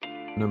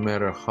no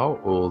matter how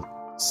old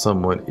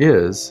someone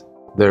is,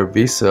 their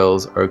V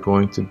cells are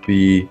going to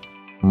be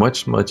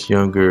much, much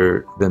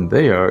younger than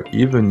they are,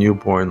 even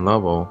newborn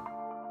level,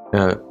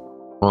 at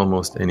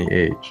almost any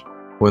age.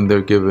 When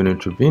they're given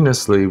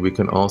intravenously, we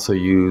can also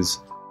use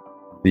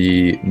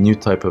the new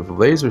type of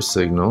laser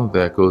signal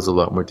that goes a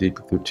lot more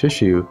deeply through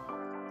tissue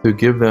to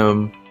give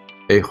them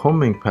a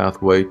homing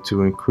pathway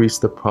to increase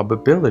the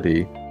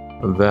probability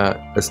that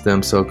a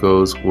stem cell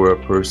goes where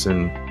a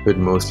person could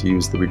most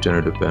use the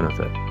regenerative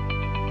benefit.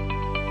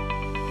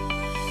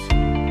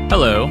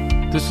 Hello,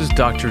 this is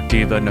Dr.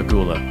 Diva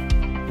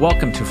Nagula.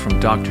 Welcome to From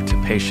Doctor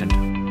to Patient,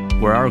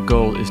 where our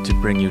goal is to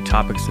bring you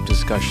topics of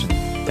discussion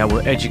that will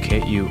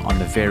educate you on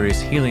the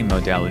various healing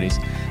modalities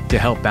to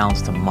help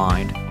balance the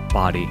mind,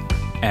 body,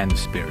 and the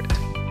spirit.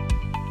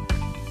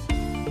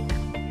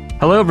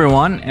 Hello,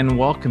 everyone, and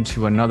welcome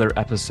to another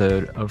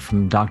episode of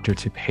From Doctor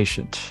to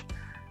Patient.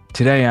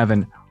 Today, I have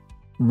a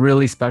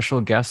really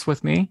special guest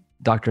with me,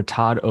 Dr.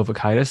 Todd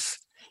Ovakaitis.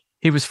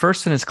 He was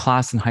first in his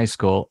class in high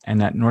school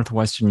and at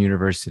Northwestern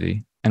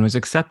University, and was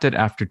accepted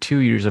after 2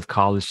 years of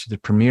college to the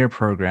premier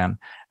program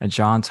at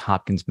Johns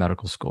Hopkins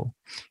Medical School.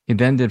 He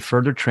then did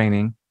further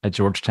training at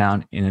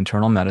Georgetown in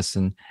internal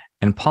medicine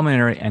and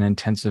pulmonary and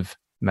intensive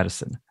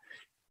medicine.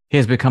 He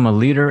has become a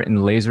leader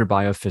in laser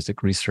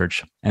biophysics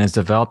research and has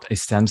developed a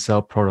stem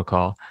cell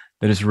protocol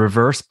that is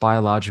reverse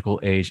biological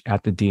age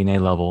at the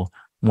DNA level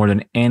more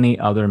than any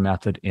other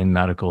method in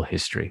medical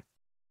history.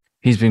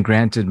 He's been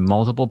granted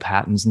multiple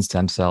patents in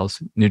stem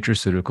cells,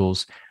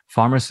 nutraceuticals,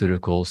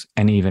 pharmaceuticals,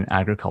 and even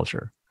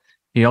agriculture.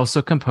 He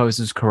also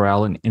composes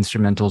chorale and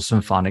instrumental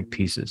symphonic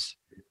pieces.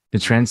 The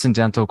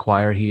transcendental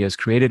choir he has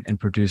created and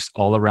produced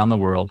all around the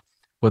world,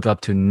 with up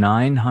to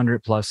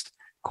 900 plus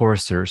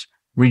choristers,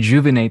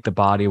 rejuvenate the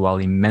body while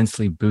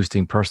immensely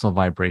boosting personal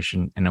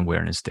vibration and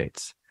awareness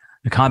states.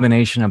 The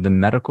combination of the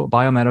medical,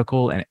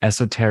 biomedical, and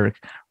esoteric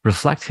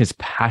reflect his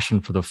passion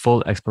for the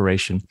full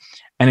exploration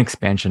and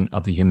expansion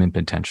of the human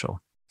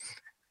potential.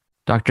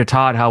 Dr.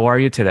 Todd, how are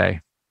you today?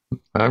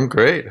 I'm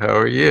great. How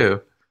are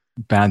you?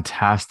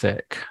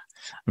 Fantastic.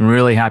 I'm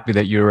really happy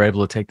that you were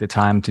able to take the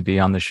time to be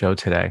on the show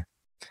today.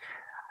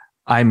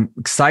 I'm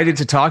excited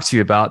to talk to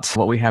you about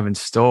what we have in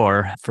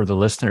store for the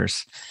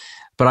listeners,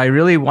 but I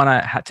really want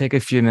to take a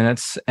few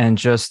minutes and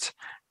just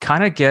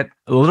kind of get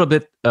a little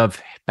bit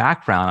of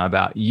background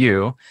about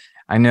you.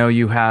 I know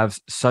you have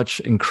such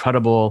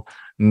incredible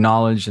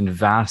knowledge and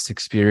vast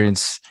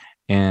experience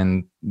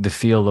in the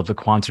field of the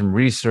quantum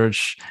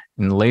research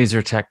and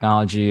laser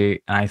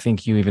technology. And I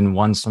think you even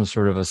won some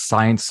sort of a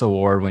science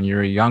award when you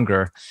were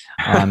younger,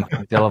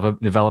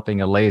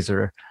 developing a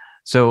laser.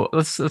 So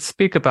let's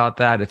speak about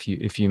that if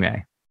you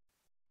may.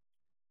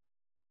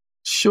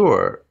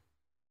 Sure.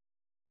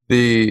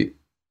 The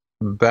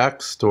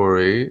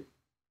backstory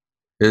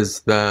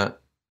is that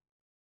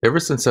ever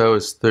since I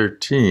was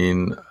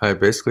 13, I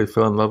basically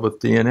fell in love with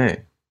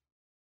DNA.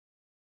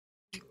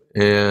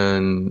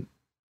 And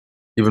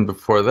even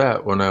before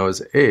that, when I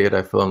was 8,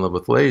 I fell in love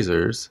with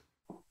lasers.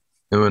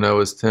 And when I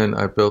was 10,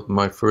 I built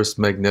my first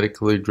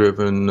magnetically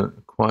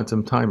driven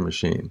quantum time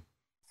machine.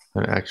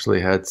 And it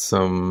actually had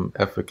some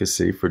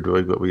efficacy for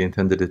doing what we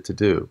intended it to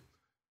do.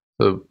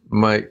 So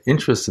my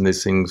interest in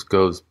these things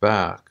goes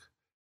back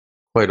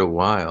quite a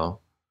while.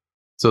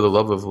 So the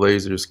love of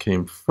lasers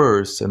came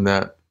first, and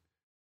that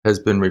has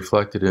been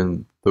reflected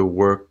in the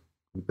work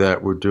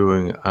that we're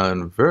doing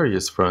on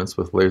various fronts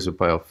with laser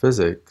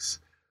biophysics.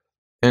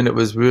 And it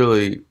was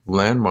really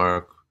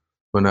landmark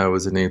when I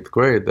was in 8th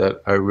grade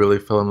that I really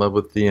fell in love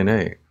with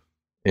DNA.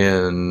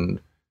 And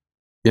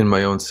in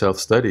my own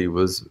self-study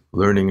was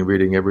learning and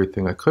reading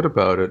everything I could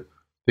about it,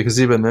 because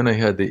even then I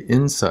had the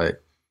insight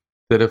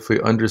that if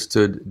we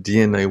understood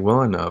DNA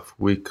well enough,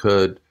 we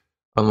could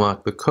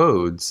unlock the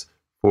codes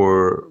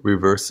for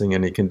reversing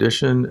any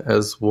condition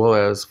as well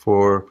as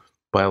for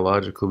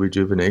biological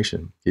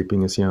rejuvenation,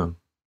 keeping us young.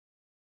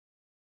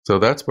 So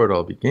that's where it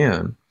all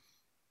began.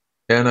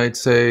 And I'd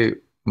say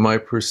my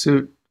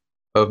pursuit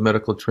of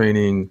medical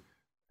training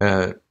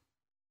at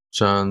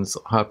Johns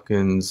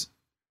Hopkins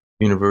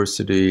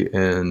University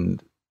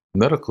and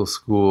medical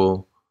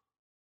school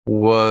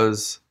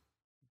was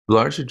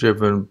largely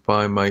driven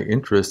by my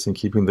interest in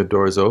keeping the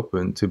doors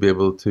open to be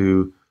able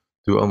to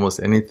do almost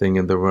anything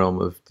in the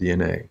realm of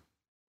DNA.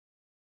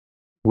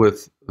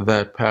 With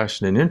that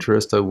passion and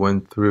interest, I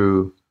went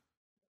through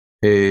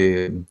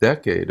a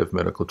decade of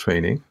medical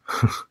training,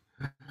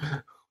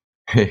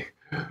 a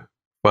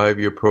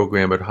 5-year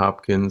program at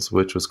Hopkins,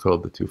 which was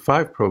called the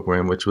 2-5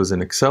 program, which was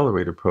an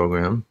accelerated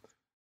program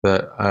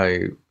that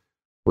I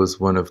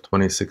was one of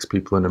 26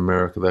 people in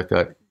America that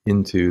got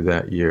into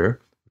that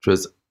year, which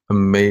was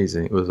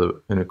amazing. It was an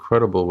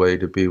incredible way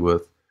to be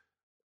with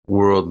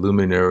world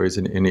luminaries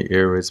in any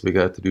areas. We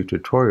got to do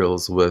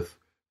tutorials with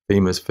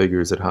famous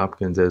figures at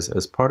Hopkins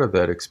as part of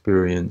that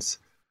experience.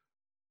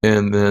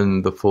 And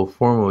then the full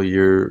formal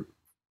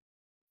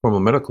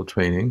medical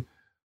training,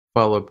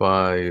 followed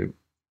by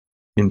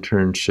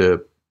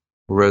internship,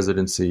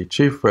 residency,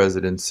 chief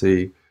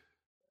residency,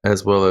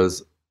 as well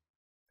as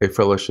a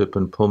fellowship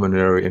in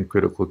pulmonary and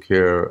critical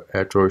care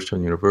at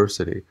Georgetown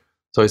University.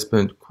 So I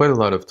spent quite a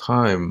lot of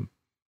time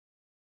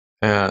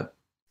at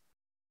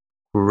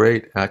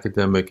great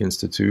academic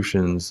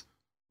institutions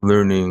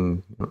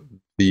learning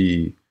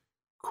the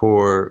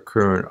core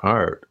current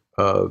art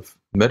of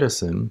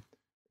medicine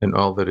and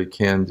all that it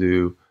can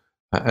do,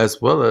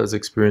 as well as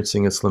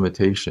experiencing its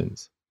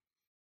limitations.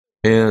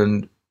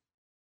 And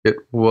it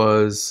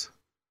was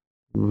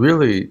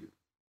really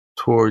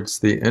towards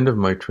the end of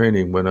my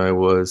training when I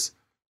was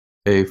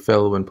a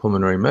fellow in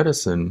pulmonary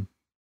medicine.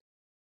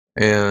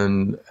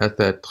 And at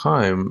that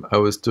time, I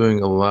was doing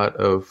a lot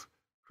of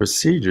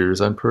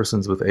procedures on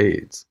persons with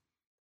AIDS.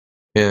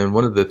 And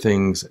one of the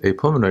things a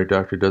pulmonary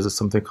doctor does is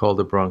something called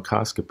a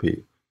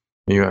bronchoscopy.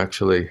 And you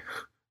actually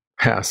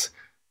pass,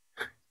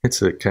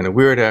 it's a kind of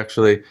weird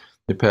actually,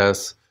 you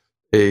pass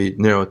a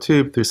narrow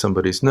tube through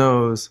somebody's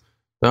nose,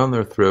 down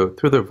their throat,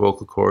 through their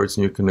vocal cords,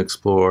 and you can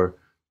explore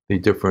the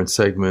different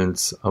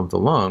segments of the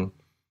lung.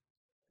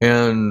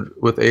 And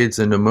with AIDS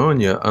and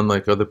pneumonia,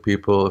 unlike other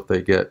people, if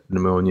they get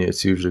pneumonia,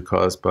 it's usually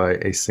caused by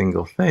a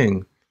single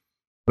thing.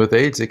 With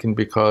AIDS, it can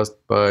be caused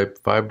by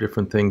 5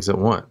 different things at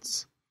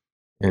once,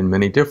 and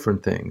many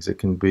different things. It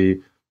can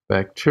be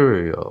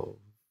bacterial,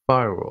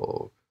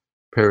 viral,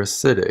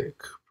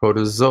 parasitic,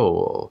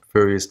 protozoal,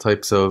 various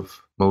types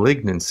of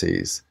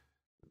malignancies.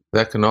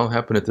 That can all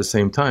happen at the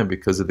same time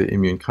because of the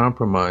immune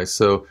compromise.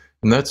 So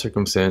in that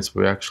circumstance,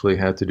 we actually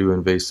had to do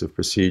invasive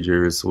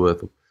procedures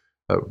with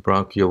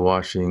bronchial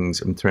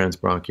washings and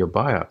transbronchial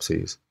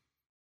biopsies.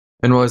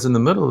 And while I was in the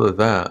middle of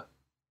that,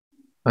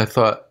 I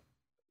thought,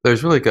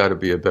 there's really got to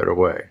be a better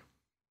way.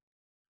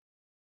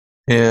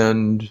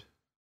 And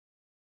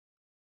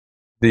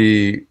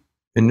the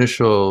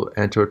initial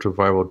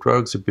antiretroviral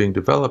drugs are being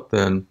developed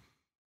then,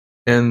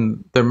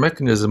 and their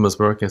mechanism is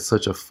working at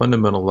such a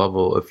fundamental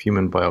level of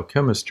human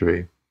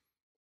biochemistry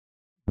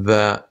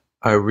that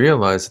I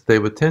realized they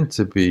would tend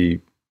to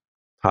be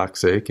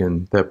toxic,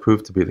 and that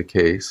proved to be the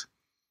case.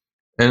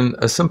 And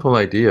a simple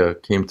idea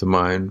came to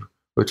mind,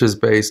 which is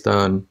based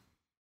on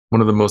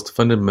one of the most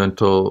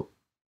fundamental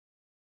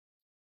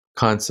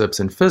concepts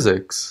in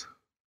physics,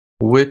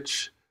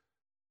 which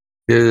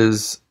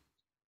is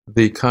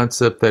the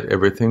concept that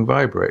everything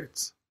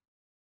vibrates.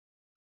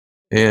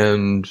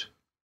 And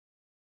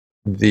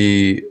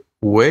the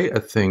way a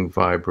thing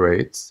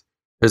vibrates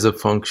is a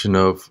function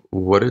of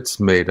what it's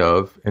made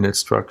of and its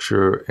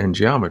structure and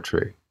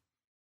geometry.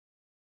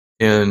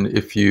 And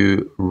if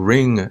you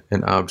ring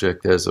an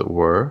object, as it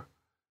were,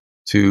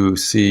 to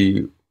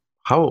see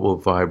how it will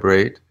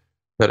vibrate,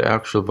 that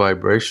actual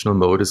vibrational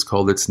mode is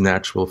called its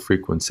natural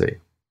frequency.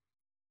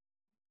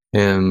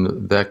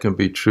 And that can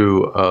be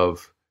true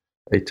of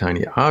a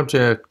tiny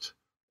object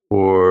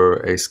or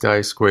a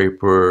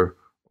skyscraper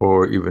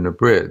or even a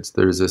bridge.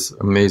 There's this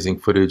amazing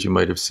footage you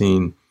might have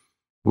seen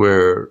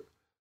where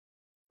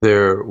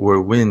there were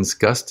winds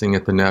gusting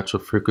at the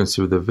natural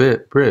frequency of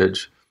the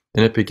bridge,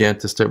 and it began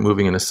to start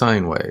moving in a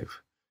sine wave.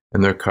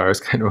 And their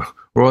cars kind of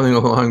rolling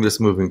along this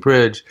moving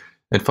bridge.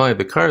 And finally,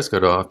 the cars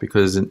got off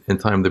because in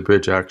time the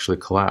bridge actually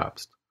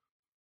collapsed,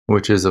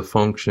 which is a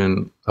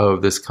function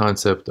of this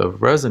concept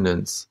of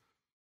resonance,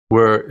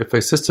 where if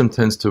a system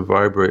tends to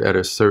vibrate at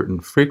a certain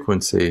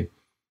frequency,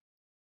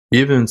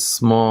 even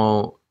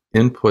small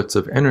inputs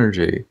of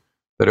energy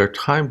that are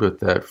timed with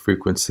that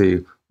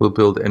frequency will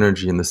build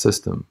energy in the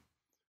system.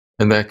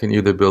 And that can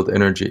either build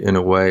energy in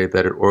a way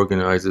that it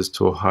organizes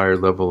to a higher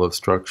level of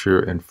structure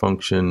and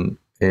function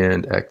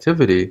and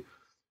activity,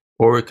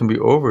 or it can be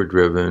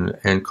overdriven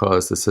and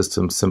cause the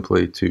system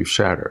simply to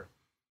shatter.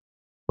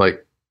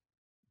 Like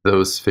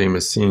those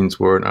famous scenes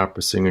where an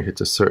opera singer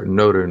hits a certain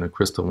note and a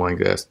crystal wine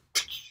glass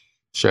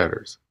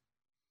shatters.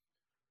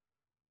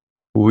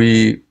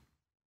 We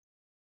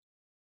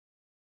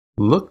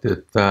looked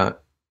at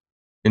that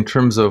in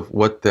terms of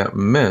what that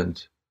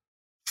meant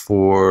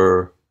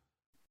for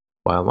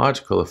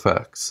biological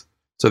effects.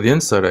 So the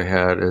insight I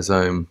had as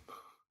I'm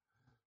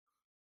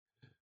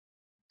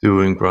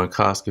doing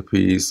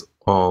bronchoscopies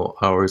all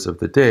hours of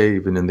the day,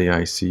 even in the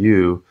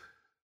ICU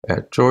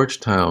at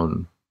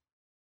Georgetown,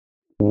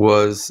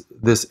 was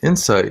this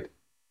insight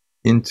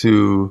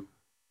into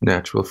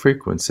natural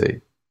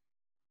frequency.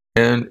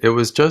 And it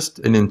was just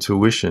an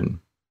intuition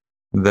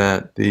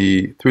that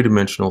the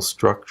 3-dimensional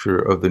structure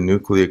of the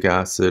nucleic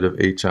acid of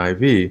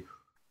HIV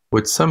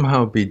would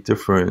somehow be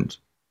different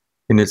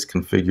in its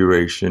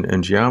configuration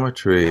and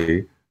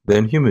geometry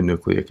than human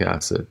nucleic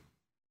acid.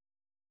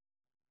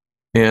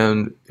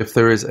 And if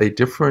there is a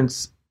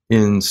difference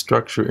in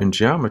structure and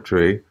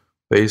geometry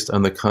based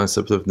on the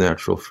concept of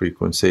natural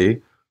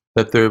frequency,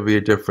 that there would be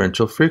a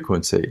differential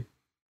frequency.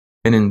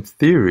 And in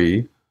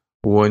theory,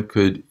 one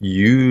could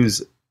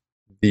use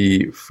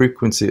the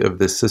frequency of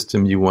the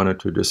system you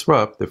wanted to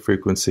disrupt, the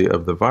frequency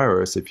of the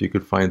virus, if you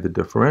could find the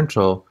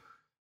differential,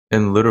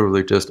 and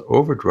literally just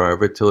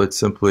overdrive it till it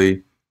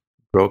simply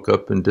broke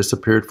up and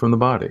disappeared from the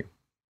body.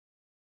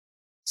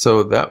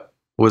 So that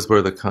was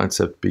where the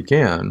concept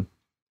began.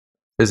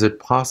 Is it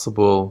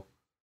possible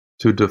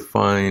to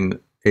define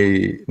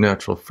a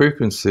natural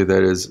frequency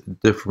that is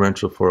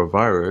differential for a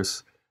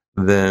virus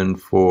than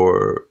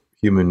for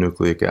human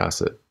nucleic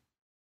acid.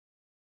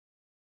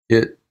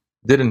 It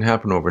didn't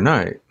happen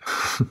overnight.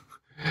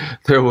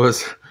 There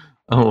was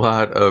a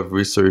lot of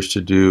research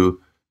to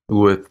do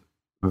with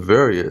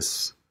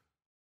various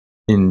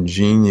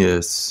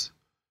ingenious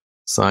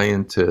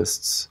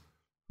scientists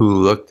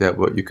who looked at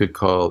what you could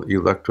call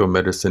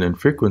electromedicine and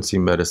frequency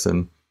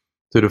medicine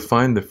to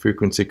define the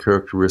frequency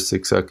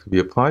characteristics that could be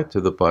applied to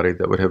the body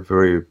that would have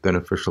very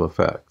beneficial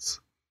effects.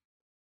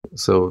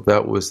 So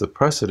that was the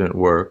precedent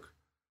work.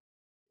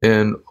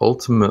 And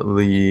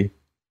ultimately,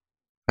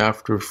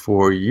 after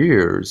 4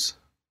 years,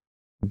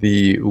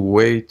 the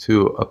way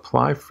to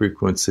apply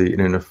frequency in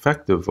an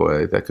effective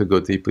way that could go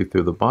deeply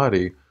through the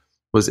body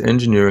was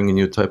engineering a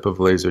new type of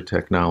laser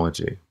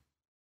technology.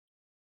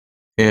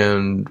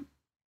 And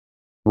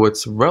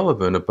what's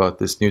relevant about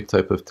this new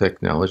type of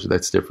technology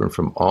that's different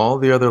from all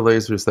the other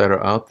lasers that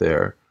are out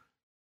there,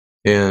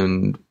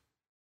 and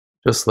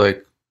just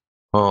like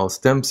all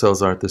stem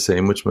cells aren't the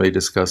same, which we may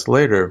discuss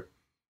later,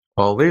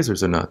 all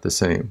lasers are not the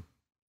same.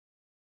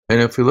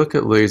 And if we look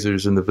at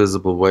lasers in the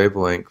visible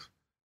wavelength,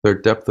 their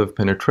depth of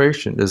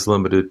penetration is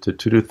limited to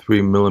 2 to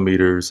 3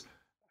 millimeters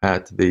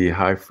at the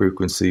high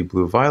frequency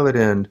blue-violet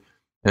end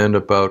and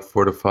about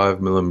 4 to 5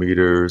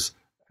 millimeters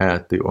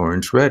at the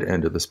orange-red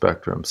end of the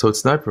spectrum. So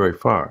it's not very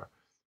far.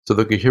 So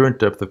the coherent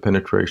depth of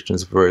penetration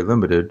is very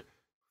limited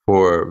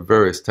for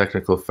various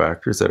technical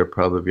factors that are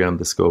probably beyond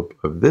the scope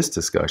of this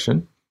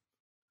discussion.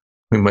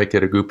 We might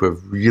get a group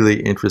of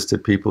really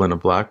interested people in a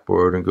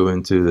blackboard and go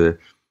into the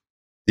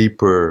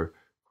deeper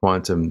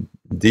quantum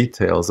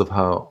details of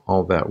how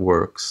all that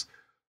works.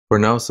 For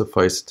now,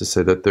 suffice to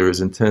say that there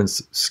is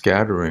intense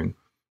scattering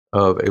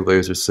of a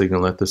laser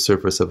signal at the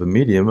surface of a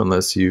medium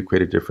unless you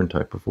create a different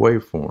type of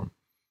waveform.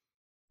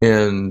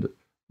 And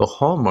the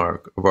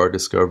hallmark of our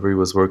discovery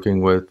was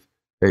working with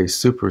a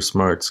super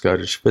smart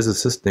Scottish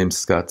physicist named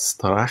Scott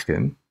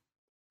Strachan,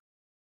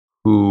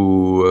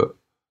 who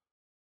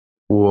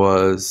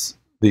was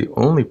the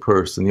only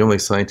person, the only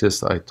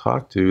scientist I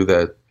talked to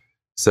that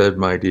said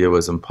my idea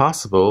was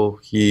impossible.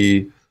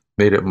 He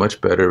made it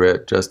much better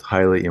at just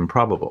highly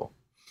improbable.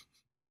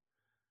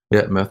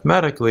 Yet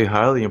mathematically,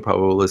 highly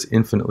improbable is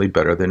infinitely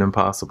better than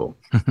impossible.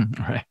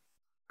 Right.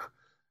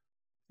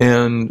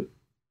 And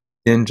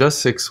in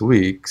just 6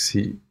 weeks,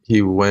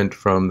 he went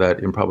from that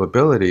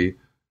improbability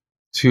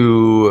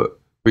to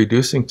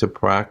reducing to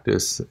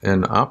practice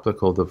an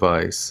optical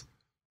device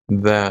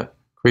that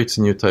creates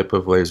a new type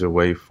of laser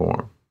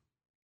waveform.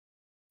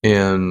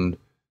 And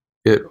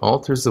it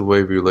alters the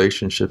wave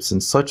relationships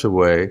in such a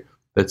way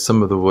that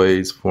some of the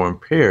waves form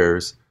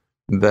pairs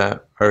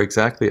that are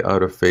exactly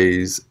out of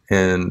phase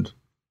and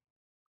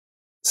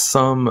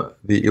sum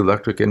the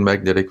electric and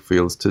magnetic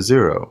fields to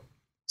zero.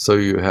 So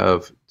you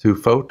have 2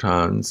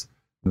 photons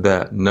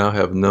that now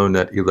have no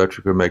net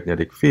electric or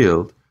magnetic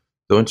field,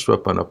 don't show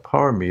up on a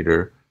power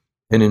meter,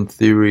 and in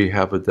theory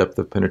have a depth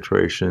of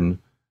penetration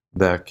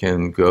that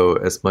can go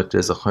as much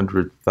as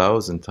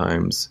 100,000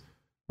 times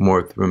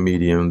more through a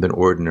medium than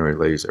ordinary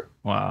laser.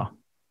 Wow.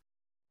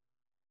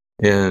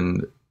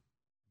 And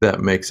that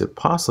makes it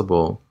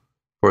possible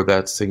for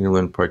that signal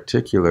in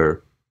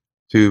particular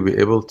to be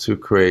able to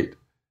create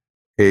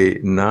a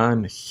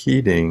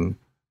non-heating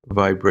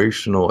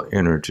vibrational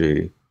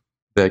energy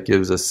that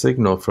gives a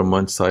signal from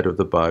one side of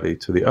the body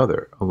to the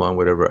other, along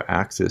whatever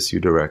axis you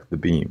direct the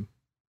beam.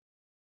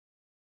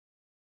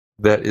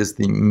 That is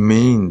the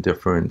main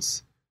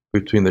difference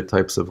between the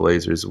types of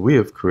lasers we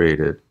have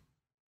created,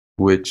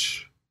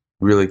 which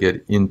really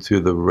get into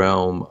the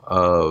realm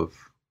of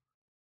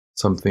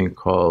something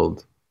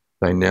called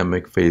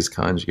dynamic phase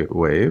conjugate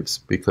waves,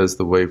 because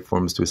the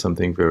waveforms do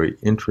something very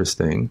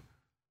interesting,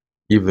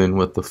 even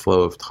with the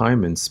flow of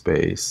time and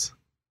space,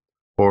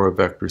 or a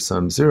vector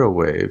sum zero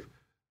wave.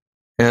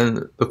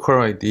 And the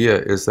core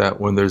idea is that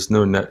when there's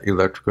no net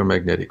electric or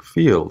magnetic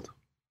field,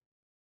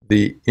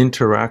 the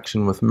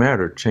interaction with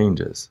matter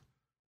changes.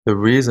 The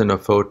reason a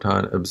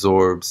photon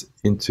absorbs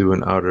into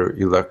an outer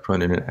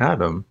electron in an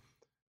atom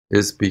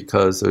is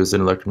because there's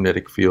an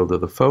electromagnetic field of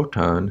the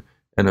photon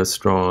and a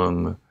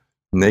strong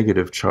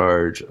negative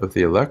charge of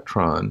the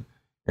electron,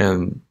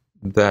 and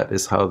that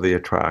is how they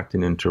attract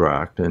and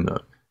interact. And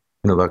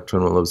an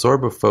electron will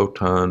absorb a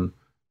photon,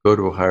 go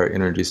to a higher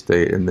energy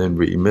state, and then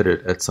re-emit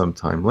it at some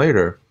time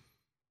later.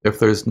 If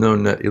there's no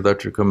net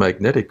electric or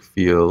magnetic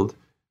field,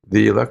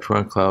 the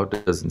electron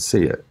cloud doesn't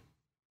see it.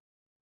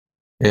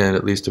 And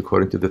at least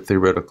according to the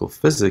theoretical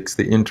physics,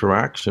 the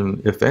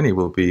interaction, if any,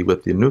 will be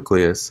with the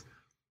nucleus.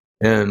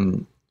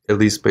 And at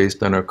least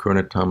based on our current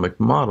atomic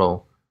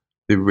model,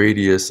 the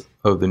radius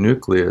of the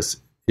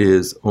nucleus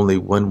is only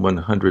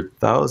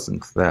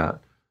 1/100,000th that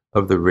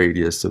of the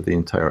radius of the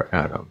entire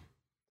atom.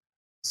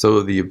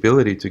 So the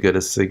ability to get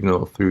a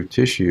signal through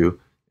tissue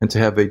and to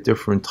have a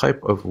different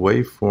type of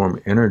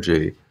waveform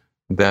energy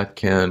that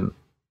can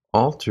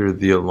alter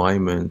the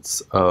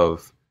alignments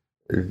of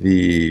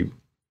the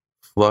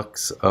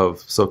flux of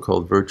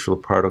so-called virtual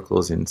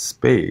particles in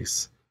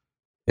space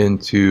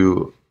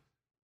into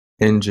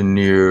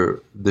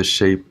engineer the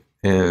shape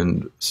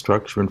and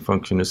structure and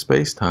function of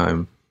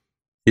space-time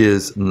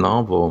is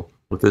novel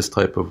with this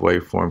type of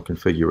waveform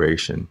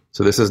configuration.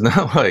 So this is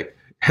not like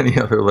any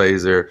other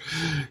laser.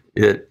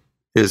 It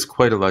is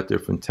quite a lot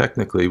different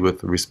technically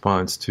with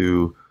response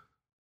to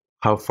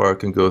how far it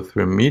can go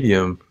through a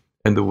medium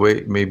and the way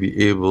it may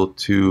be able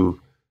to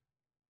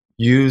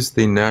use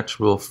the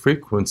natural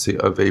frequency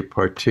of a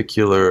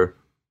particular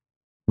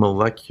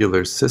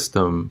molecular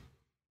system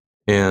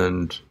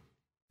and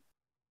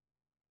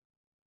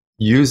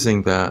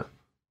using that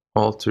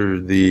alter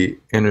the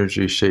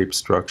energy, shape,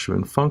 structure,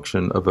 and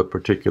function of a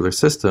particular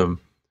system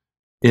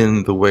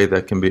in the way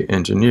that can be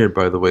engineered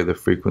by the way the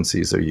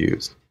frequencies are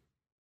used.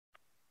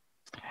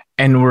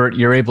 And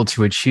you're able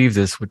to achieve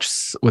this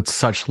with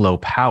such low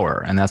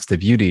power. And that's the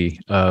beauty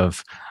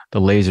of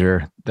the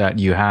laser that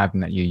you have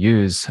and that you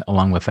use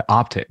along with the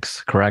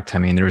optics, correct? I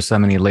mean, there are so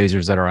many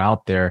lasers that are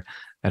out there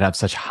that have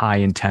such high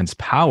intense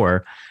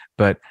power,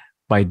 but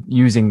by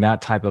using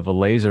that type of a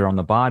laser on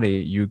the body,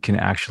 you can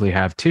actually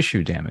have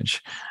tissue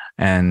damage.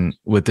 And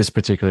with this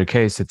particular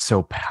case, it's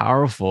so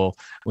powerful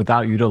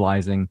without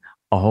utilizing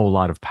a whole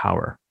lot of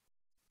power.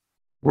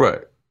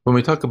 Right. When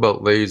we talk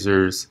about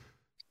lasers,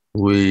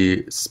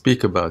 we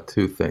speak about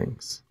two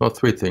things. Well,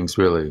 three things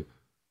really.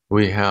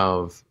 We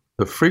have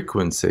the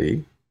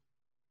frequency,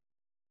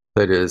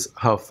 that is,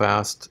 how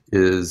fast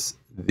is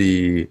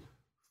the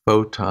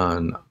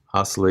photon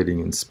oscillating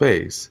in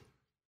space?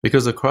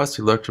 Because across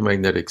the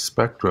electromagnetic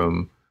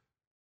spectrum,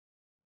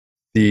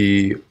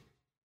 the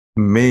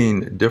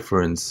main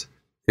difference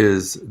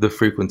is the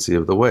frequency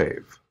of the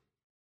wave.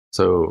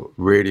 So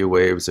radio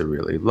waves are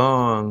really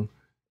long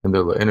and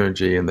they're low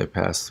energy and they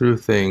pass through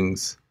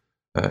things.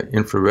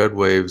 Infrared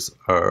waves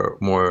are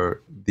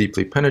more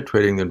deeply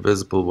penetrating than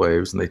visible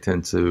waves, and they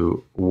tend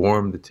to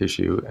warm the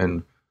tissue,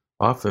 and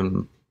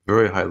often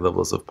very high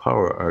levels of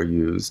power are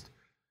used.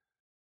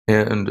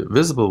 And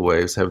visible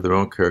waves have their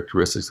own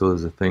characteristics.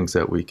 Those are things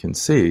that we can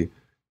see,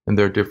 and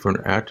there are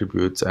different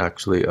attributes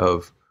actually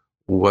of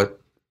what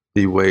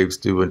the waves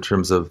do in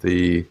terms of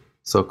the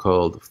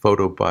so-called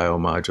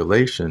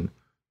photobiomodulation,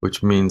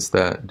 which means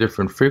that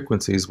different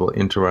frequencies will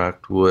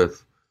interact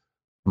with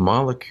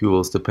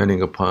molecules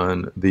depending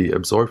upon the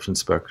absorption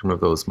spectrum of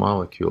those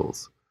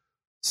molecules.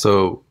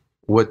 So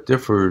what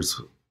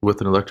differs with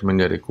an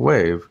electromagnetic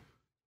wave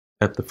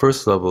at the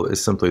first level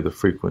is simply the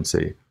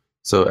frequency.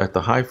 So at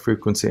the high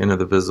frequency end of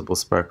the visible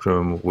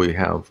spectrum, we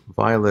have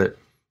violet.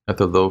 At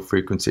the low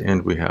frequency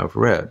end, we have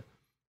red.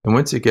 And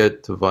once you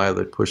get to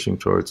violet pushing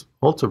towards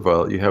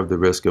ultraviolet, you have the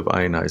risk of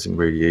ionizing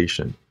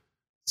radiation.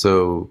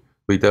 So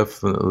we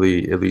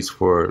definitely, at least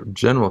for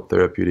general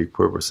therapeutic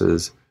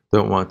purposes,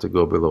 don't want to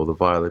go below the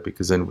violet,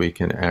 because then we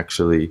can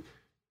actually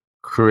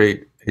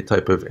create a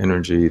type of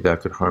energy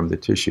that could harm the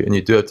tissue. And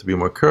you do have to be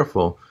more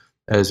careful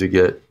as you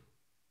get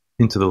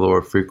into the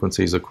lower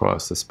frequencies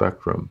across the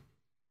spectrum.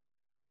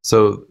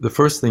 So the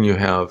first thing you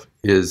have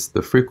is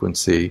the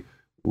frequency,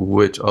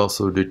 which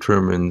also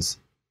determines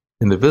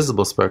in the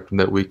visible spectrum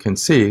that we can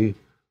see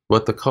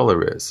what the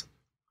color is.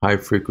 High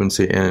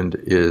frequency end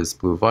is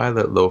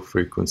blue-violet, low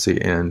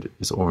frequency end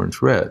is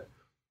orange-red.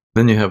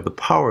 Then you have the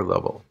power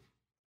level.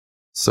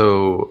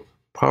 So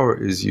power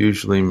is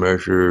usually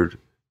measured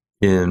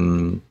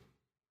in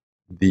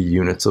the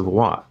units of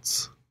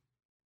watts.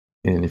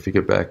 And if you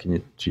get back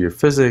into your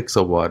physics,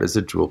 a watt is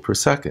a joule per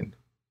second.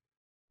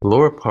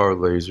 Lower power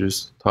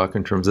lasers talk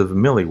in terms of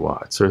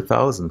milliwatts or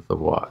thousandth of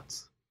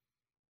watts.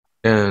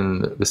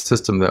 And the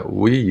system that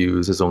we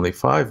use is only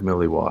 5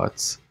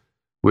 milliwatts,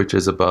 which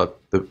is about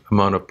the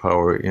amount of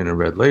power in a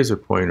red laser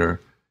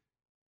pointer.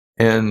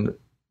 And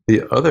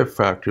the other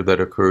factor that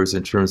occurs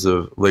in terms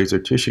of laser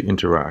tissue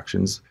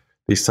interactions,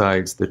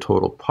 besides the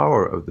total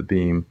power of the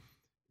beam,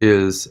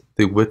 is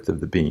the width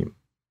of the beam.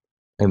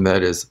 And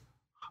that is,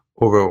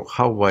 over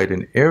how wide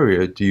an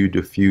area do you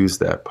diffuse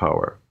that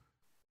power?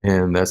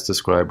 And that's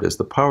described as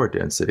the power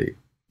density.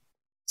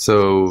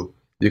 So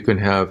you can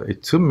have a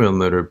 2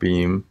 millimeter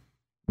beam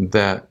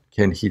that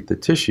can heat the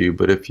tissue,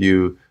 but if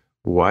you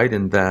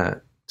widen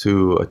that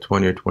to a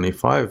 20 or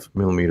 25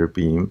 millimeter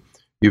beam,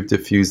 you've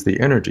diffused the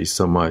energy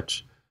so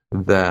much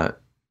that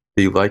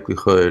the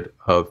likelihood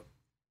of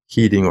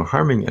heating or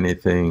harming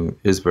anything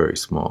is very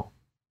small.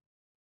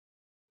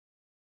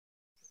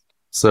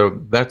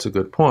 So that's a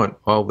good point.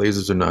 All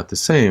lasers are not the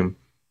same.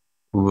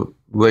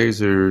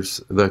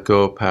 Lasers that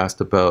go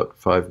past about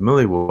 5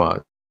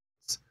 milliwatts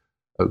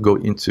go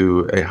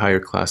into a higher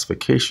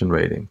classification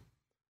rating.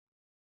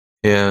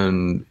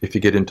 And if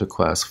you get into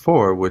class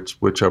 4,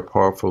 which are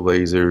powerful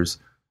lasers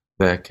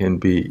that can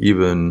be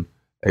even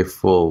a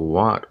full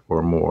watt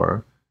or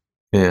more,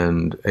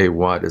 and a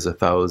watt is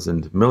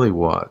 1,000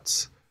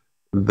 milliwatts,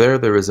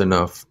 there is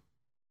enough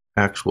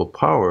actual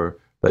power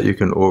that you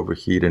can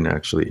overheat and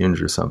actually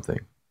injure something.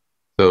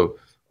 So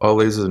all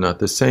lasers are not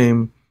the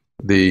same.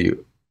 The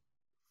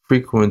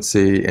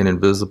frequency and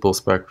invisible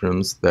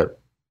spectrums that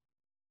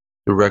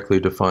directly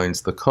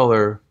defines the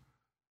color,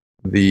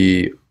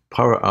 the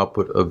power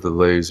output of the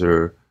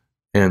laser,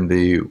 and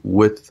the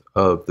width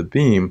of the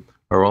beam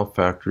are all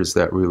factors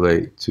that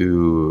relate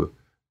to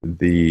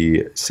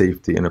the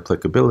safety and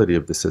applicability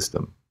of the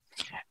system.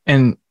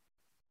 And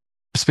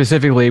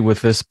specifically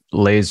with this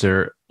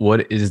laser,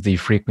 what is the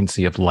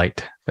frequency of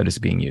light that is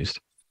being used?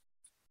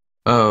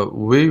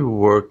 We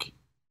work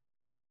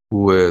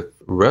with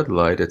red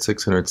light at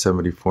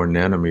 674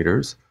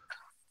 nanometers,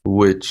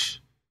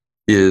 which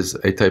is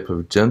a type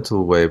of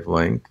gentle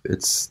wavelength.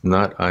 It's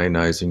not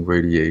ionizing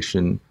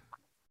radiation.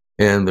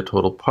 And the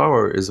total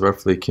power is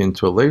roughly akin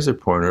to a laser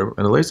pointer.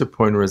 And a laser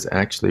pointer is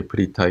actually a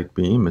pretty tight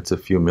beam. It's a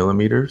few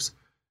millimeters.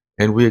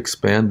 And we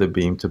expand the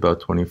beam to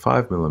about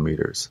 25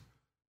 millimeters.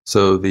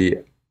 So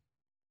the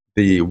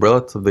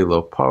relatively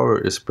low power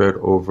is spread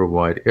over a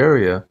wide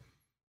area.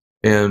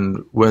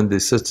 And when the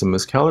system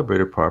is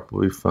calibrated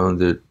properly, we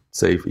found it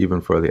safe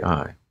even for the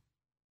eye.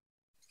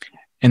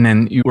 And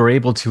then you were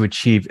able to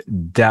achieve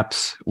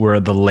depths where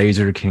the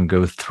laser can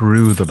go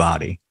through the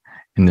body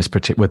in this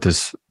with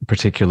this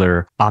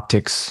particular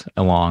optics,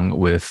 along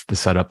with the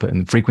setup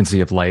and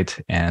frequency of light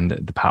and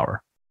the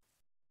power.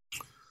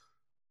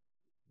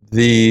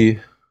 The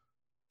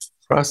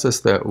process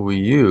that we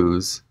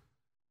use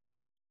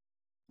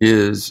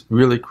is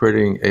really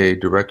creating a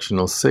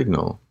directional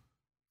signal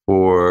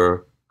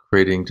for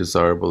creating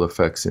desirable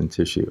effects in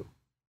tissue.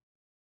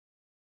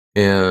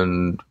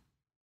 And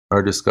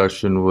our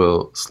discussion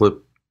will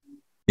slip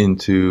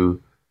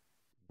into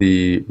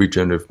the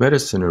regenerative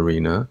medicine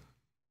arena,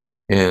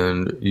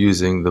 and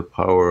using the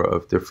power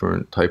of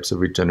different types of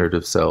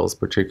regenerative cells,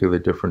 particularly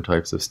different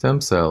types of stem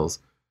cells,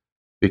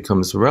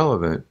 becomes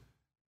relevant,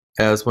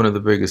 as one of the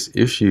biggest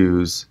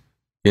issues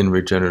in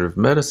regenerative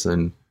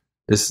medicine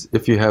is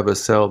if you have a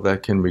cell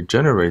that can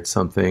regenerate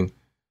something,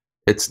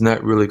 it's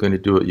not really going to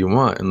do what you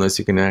want unless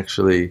you can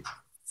actually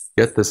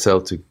get the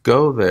cell to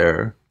go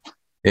there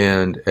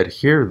and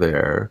adhere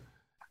there,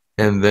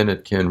 and then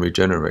it can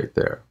regenerate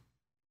there.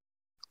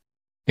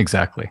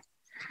 Exactly.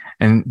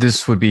 And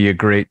this would be a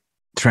great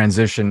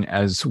transition,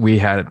 as we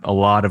had a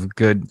lot of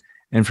good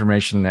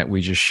information that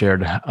we just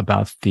shared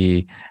about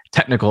the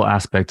technical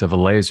aspect of a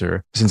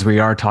laser. Since we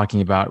are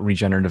talking about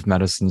regenerative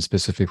medicine,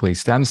 specifically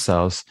stem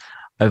cells,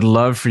 I'd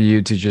love for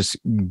you to just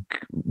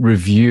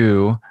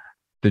review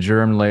the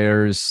germ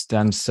layers,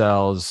 stem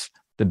cells,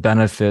 the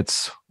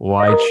benefits.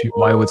 Why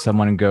would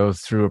someone go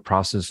through a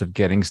process of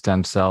getting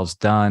stem cells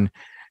done?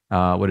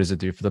 What does it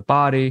do for the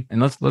body? And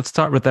let's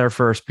start with there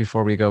first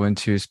before we go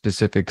into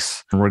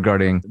specifics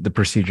regarding the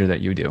procedure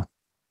that you do.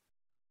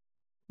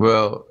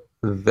 Well,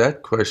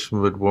 that question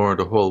would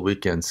warrant a whole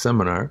weekend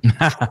seminar.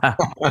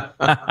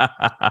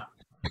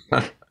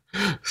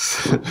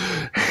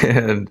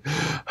 And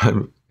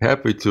I'm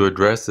happy to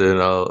address it,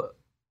 and I'll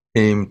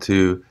aim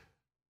to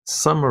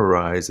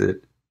summarize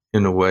it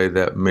in a way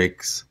that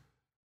makes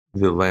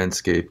the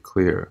landscape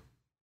clear.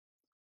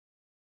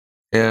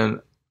 And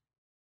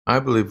I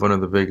believe one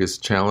of the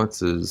biggest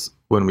challenges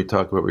when we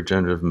talk about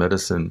regenerative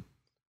medicine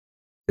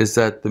is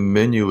that the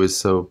menu is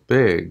so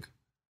big,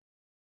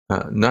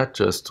 not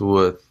just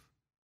with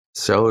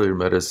cellular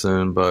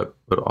medicine, but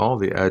all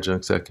the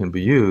adjuncts that can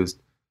be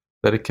used,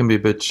 that it can be a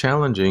bit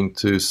challenging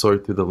to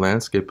sort through the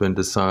landscape and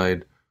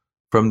decide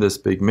from this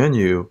big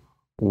menu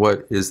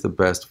what is the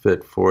best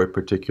fit for a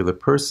particular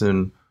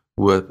person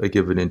with a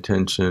given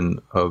intention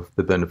of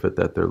the benefit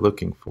that they're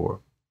looking for.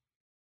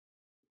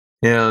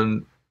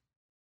 And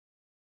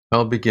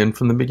I'll begin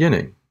from the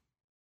beginning.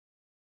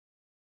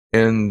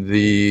 And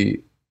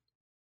the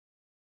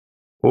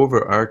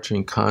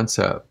overarching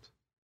concept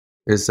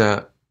is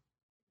that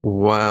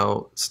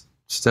while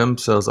stem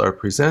cells are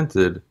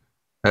presented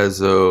as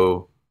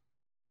though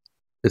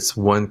it's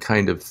one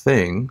kind of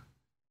thing,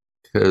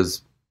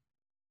 because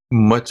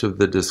much of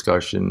the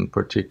discussion,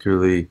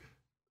 particularly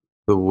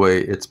the way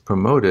it's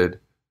promoted,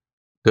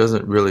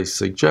 doesn't really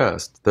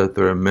suggest that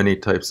there are many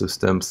types of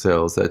stem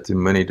cells that do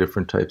many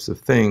different types of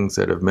things,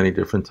 that have many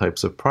different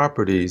types of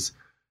properties,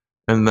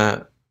 and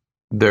that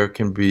there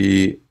can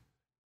be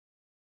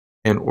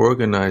an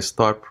organized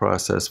thought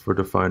process for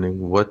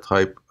defining what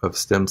type of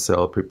stem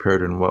cell,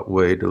 prepared in what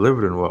way,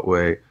 delivered in what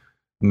way,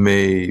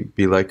 may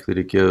be likely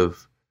to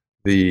give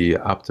the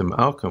optimum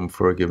outcome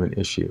for a given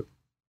issue.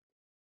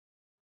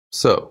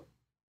 So,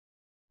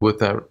 with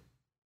that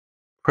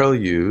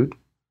prelude,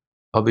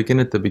 I'll begin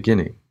at the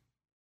beginning.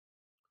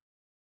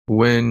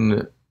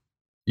 When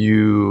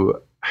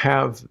you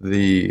have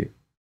the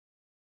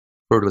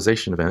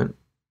fertilization event,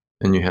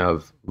 and you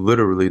have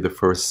literally the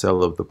first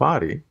cell of the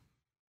body,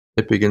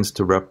 it begins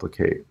to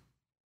replicate.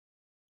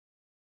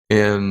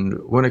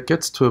 And when it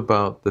gets to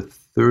about the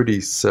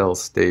 30-cell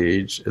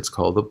stage, it's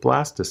called a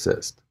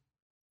blastocyst.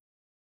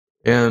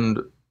 And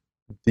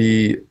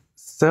the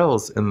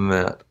cells in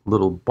that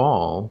little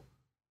ball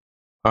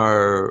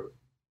are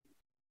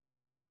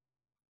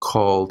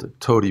called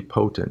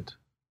totipotent.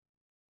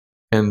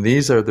 And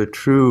these are the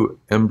true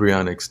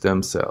embryonic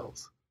stem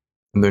cells.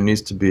 And there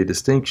needs to be a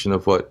distinction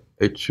of what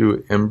a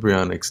true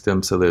embryonic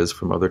stem cell is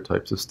from other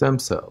types of stem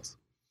cells.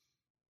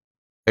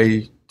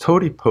 A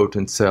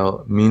totipotent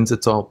cell means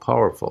it's all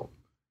powerful,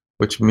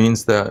 which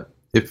means that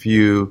if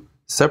you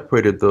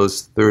separated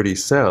those 30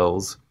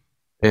 cells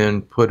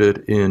and put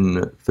it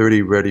in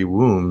 30 ready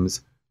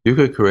wombs, you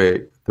could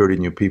create 30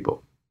 new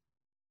people.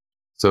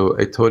 So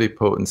a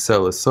totipotent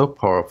cell is so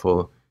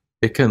powerful,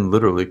 it can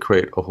literally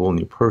create a whole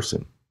new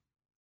person.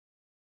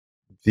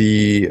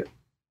 The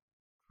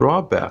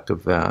drawback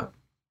of that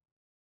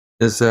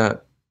is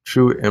that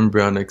true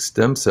embryonic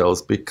stem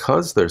cells,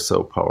 because they're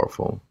so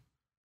powerful,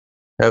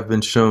 have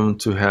been shown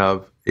to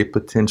have a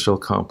potential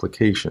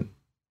complication.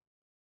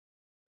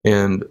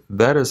 And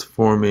that is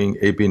forming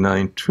a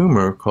benign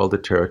tumor called a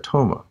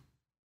teratoma.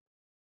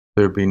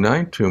 They're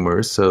benign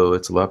tumors, so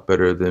it's a lot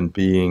better than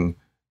being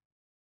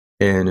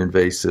an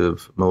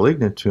invasive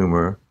malignant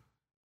tumor.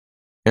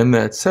 And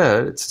that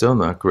said, it's still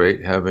not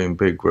great having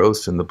big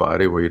growths in the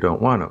body where you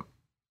don't want them.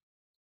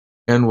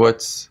 And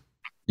what's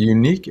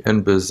unique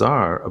and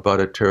bizarre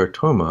about a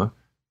teratoma,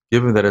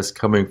 given that it's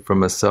coming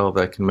from a cell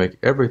that can make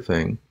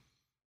everything,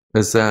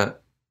 is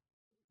that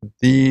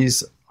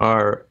these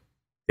are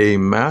a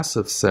mass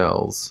of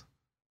cells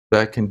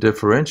that can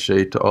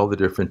differentiate to all the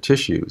different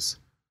tissues.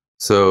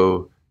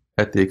 So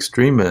at the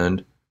extreme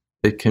end,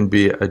 it can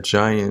be a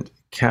giant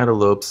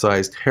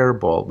cantaloupe-sized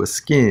hairball with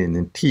skin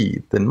and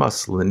teeth and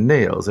muscle and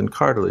nails and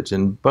cartilage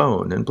and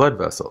bone and blood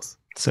vessels.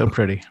 So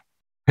pretty.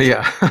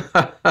 Yeah.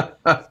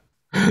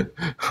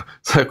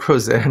 It's like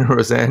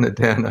Rosanna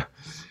Dana.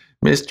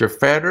 Mr.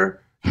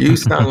 Fetter, you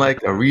sound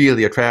like a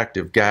really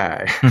attractive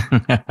guy.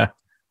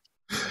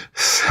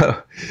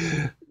 So,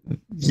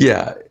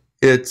 yeah,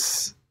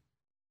 it's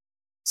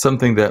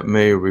something that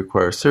may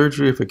require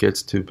surgery if it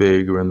gets too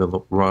big or in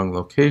the wrong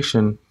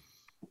location.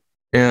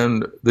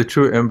 And the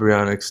true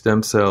embryonic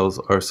stem cells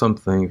are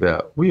something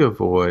that we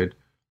avoid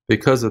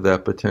because of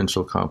that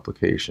potential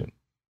complication.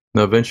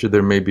 Now, eventually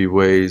there may be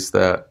ways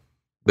that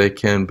they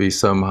can be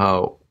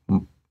somehow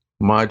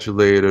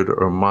modulated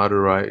or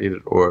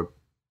moderated or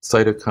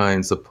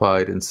cytokines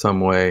applied in some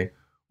way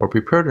or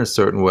prepared in a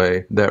certain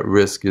way, that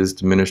risk is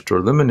diminished or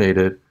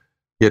eliminated.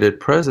 Yet at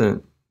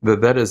present,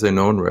 that is a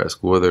known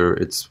risk, whether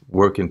it's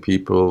work in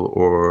people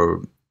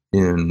or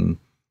in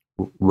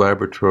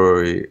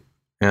laboratory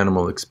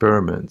animal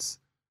experiments.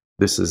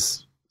 This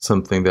is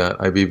something that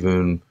I've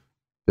even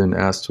been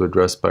asked to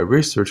address by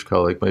research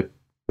colleagues. Might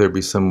there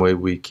be some way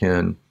we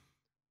can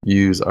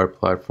use our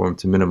platform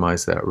to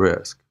minimize that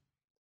risk?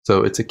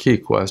 So it's a key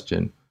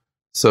question.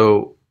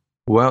 So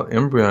while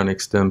embryonic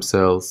stem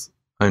cells,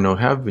 I know,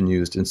 have been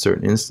used in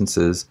certain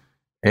instances,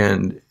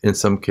 and in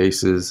some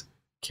cases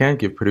can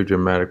give pretty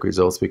dramatic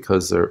results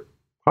because they're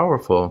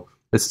powerful,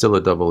 it's still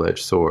a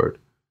double-edged sword.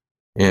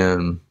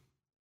 And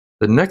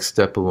the next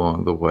step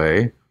along the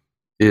way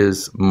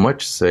is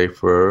much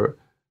safer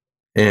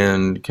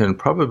and can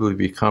probably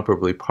be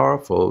comparably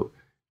powerful,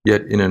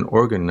 yet in an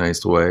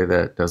organized way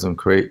that doesn't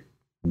create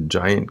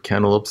giant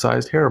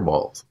cantaloupe-sized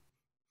hairballs.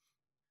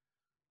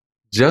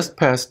 Just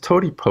past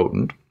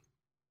totipotent,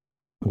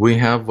 we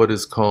have what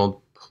is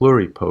called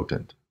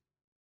pluripotent.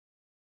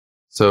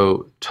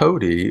 So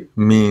toti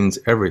means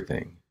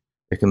everything.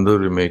 It can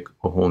literally make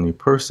a whole new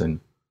person.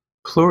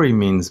 Pluri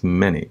means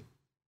many.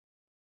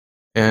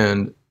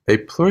 And a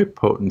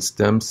pluripotent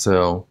stem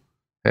cell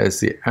has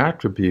the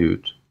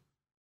attribute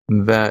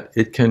that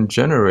it can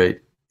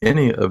generate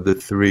any of the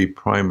three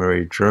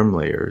primary germ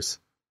layers.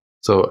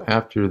 So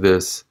after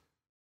this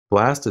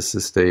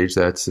blastocyst stage,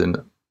 that's in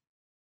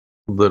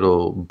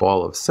little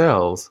ball of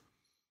cells,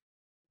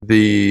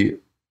 the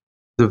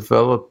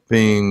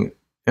developing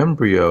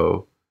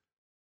embryo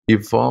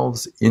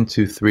evolves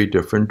into three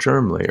different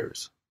germ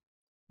layers,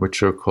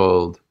 which are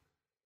called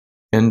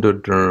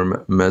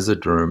endoderm,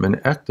 mesoderm, and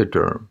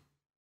ectoderm.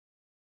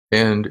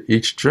 And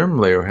each germ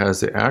layer has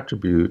the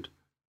attribute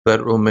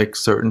that it will make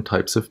certain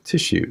types of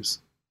tissues.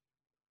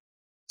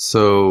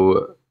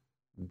 So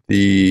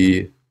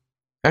the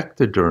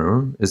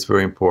ectoderm is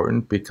very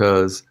important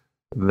because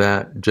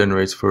that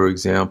generates, for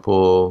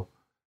example,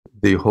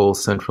 the whole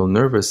central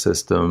nervous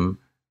system,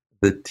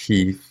 the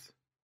teeth,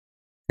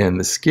 and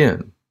the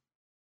skin.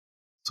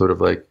 Sort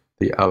of like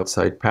the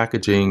outside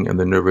packaging and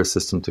the nervous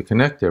system to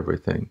connect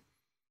everything.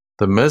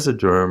 The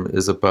mesoderm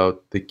is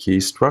about the key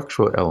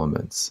structural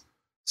elements.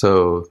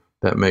 So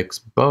that makes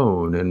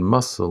bone and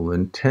muscle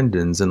and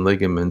tendons and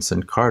ligaments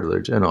and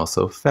cartilage and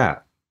also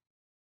fat.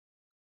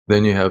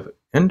 Then you have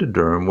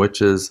endoderm,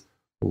 which is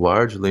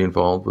largely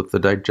involved with the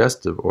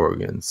digestive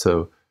organs,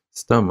 so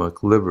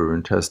stomach, liver,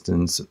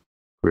 intestines,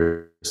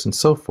 pancreas, and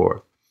so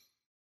forth.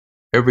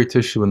 Every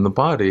tissue in the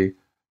body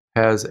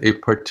has a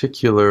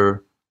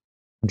particular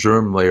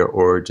germ layer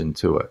origin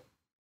to it.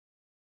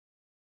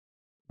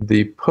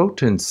 The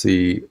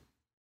potency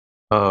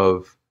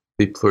of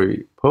the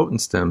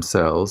pluripotent stem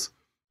cells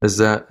is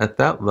that at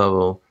that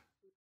level,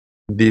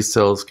 these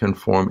cells can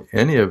form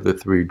any of the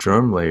three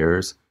germ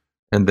layers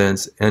and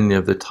thence any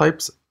of the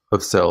types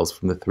of cells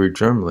from the three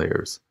germ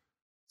layers.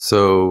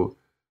 So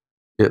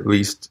at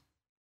least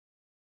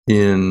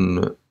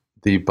in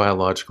the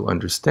biological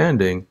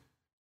understanding,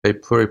 a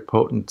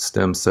pluripotent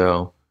stem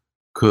cell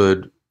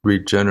could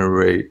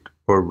regenerate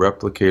or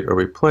replicate or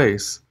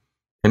replace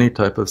any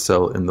type of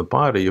cell in the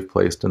body if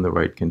placed in the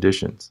right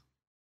conditions.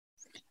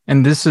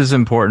 And this is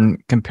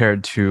important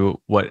compared to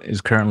what is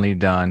currently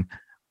done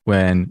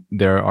when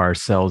there are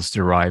cells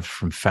derived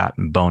from fat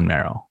and bone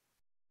marrow.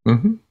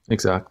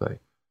 Exactly.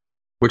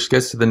 Which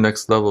gets to the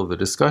next level of the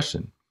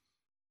discussion.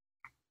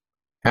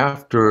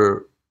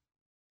 After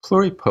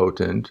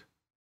pluripotent,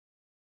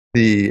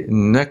 the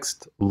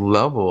next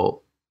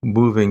level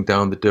moving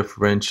down the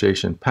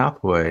differentiation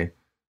pathway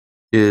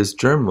is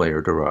germ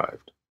layer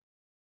derived.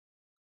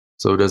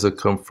 So does it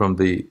come from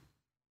the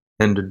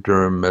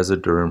endoderm,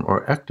 mesoderm,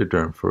 or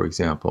ectoderm, for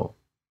example?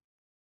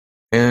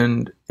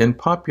 And in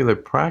popular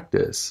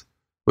practice,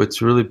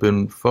 what's really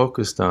been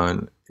focused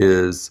on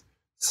is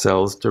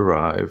cells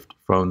derived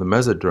from the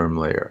mesoderm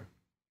layer.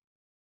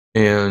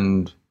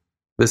 And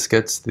this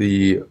gets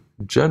the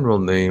general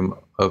name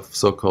of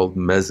so-called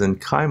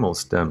mesenchymal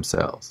stem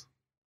cells.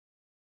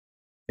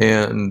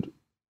 And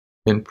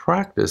in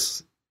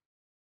practice,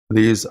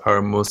 these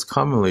are most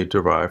commonly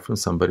derived from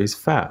somebody's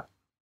fat.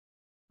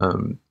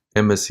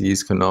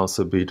 MSCs can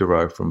also be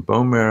derived from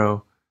bone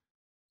marrow.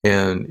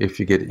 And if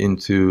you get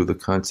into the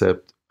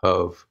concept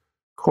of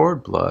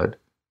cord blood,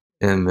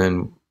 and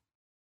then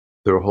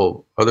there are a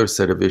whole other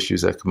set of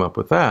issues that come up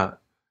with that,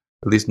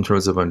 at least in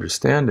terms of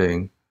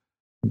understanding,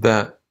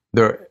 that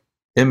there are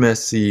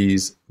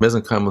MSCs,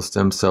 mesenchymal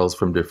stem cells,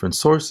 from different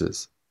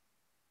sources.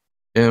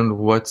 And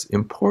what's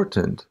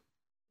important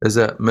is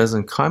that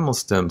mesenchymal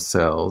stem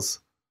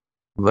cells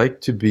like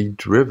to be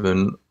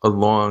driven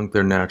along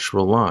their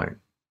natural line.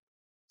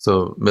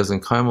 So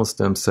mesenchymal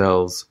stem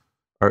cells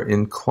are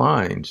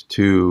inclined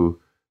to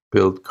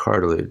build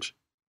cartilage,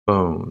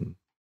 bone,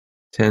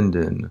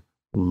 tendon,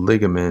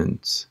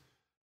 ligaments,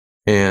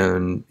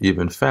 and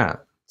even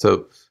fat.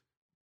 So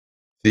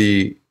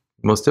the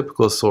most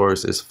typical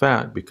source is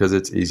fat because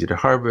it's easy to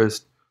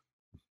harvest.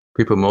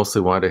 People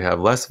mostly want to have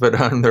less of it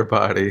on their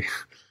body.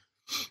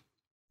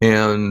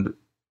 And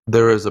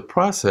there is a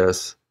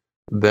process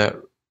that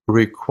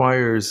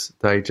requires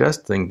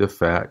digesting the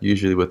fat,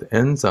 usually with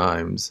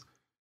enzymes,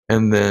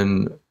 and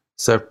then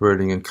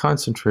separating and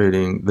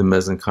concentrating the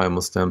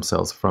mesenchymal stem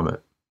cells from it.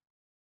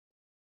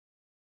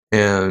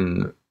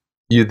 And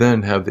you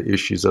then have the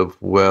issues of,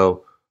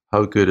 well,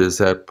 how good is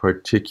that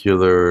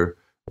particular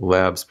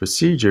lab's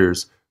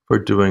procedures for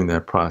doing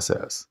that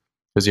process?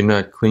 Because you're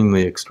not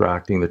cleanly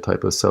extracting the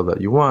type of cell that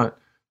you want.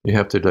 You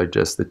have to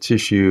digest the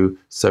tissue,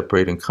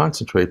 separate and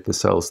concentrate the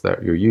cells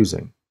that you're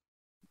using.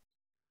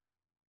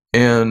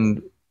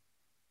 And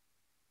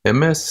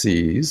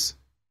MSCs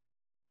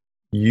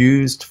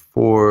used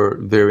for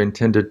their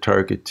intended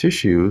target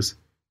tissues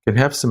can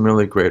have some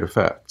really great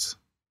effects.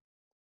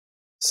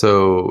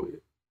 So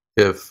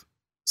if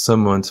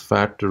someone's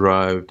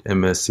fat-derived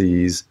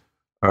MSCs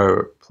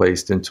are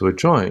placed into a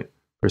joint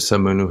for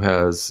someone who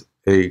has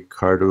a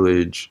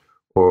cartilage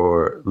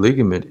or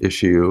ligament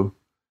issue,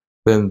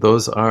 then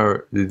those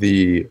are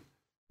the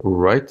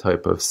right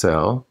type of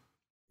cell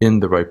in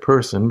the right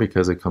person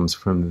because it comes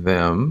from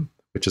them,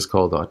 which is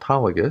called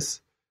autologous,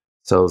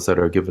 cells that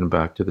are given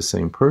back to the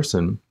same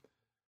person.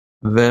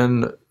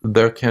 Then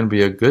there can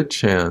be a good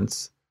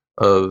chance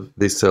of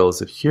these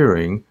cells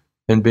adhering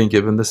and being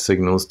given the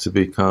signals to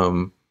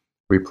become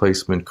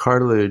replacement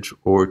cartilage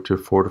or to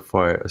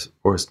fortify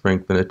or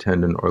strengthen a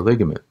tendon or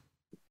ligament.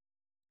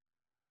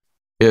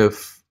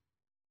 If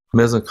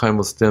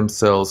mesenchymal stem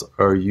cells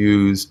are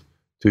used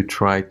to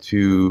try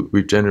to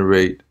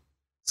regenerate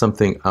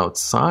something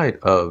outside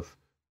of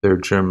their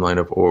germline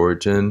of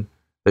origin,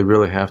 they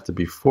really have to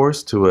be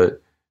forced to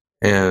it,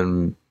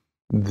 and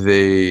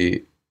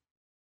they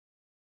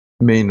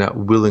may not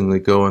willingly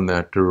go in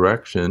that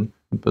direction.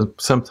 But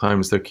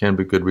sometimes there can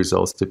be good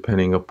results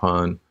depending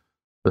upon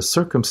the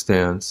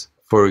circumstance.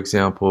 For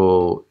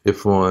example,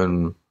 if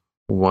one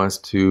wants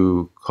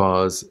to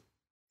cause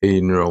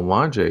a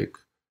neurologic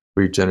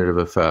regenerative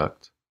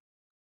effect,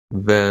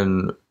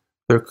 then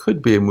there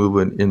could be a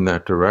movement in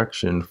that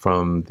direction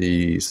from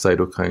the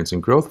cytokines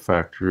and growth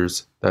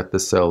factors that the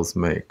cells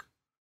make.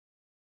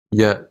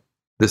 Yet,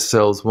 the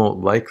cells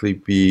won't likely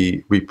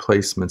be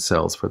replacement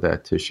cells for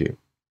that tissue.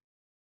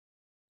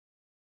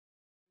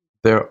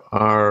 There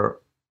are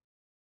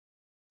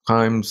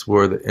times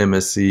where the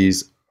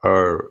MSCs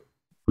are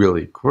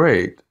really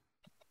great,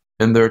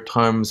 and there are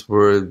times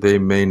where they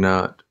may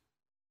not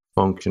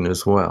function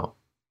as well.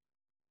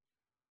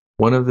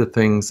 One of the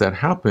things that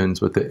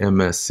happens with the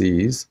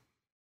MSCs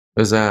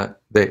is that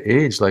they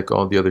age like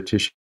all the other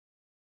tissue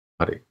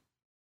in the body.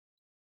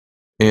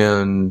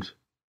 And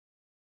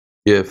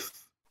if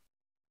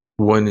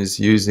one is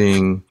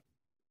using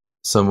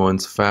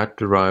someone's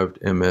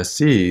fat-derived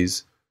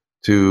MSCs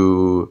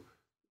to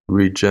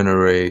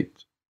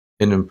regenerate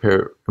and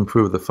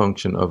improve the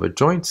function of a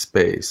joint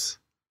space,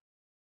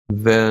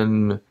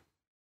 then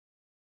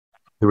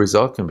the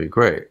result can be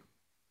great.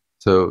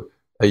 So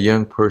a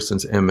young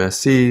person's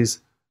MSCs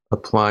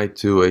applied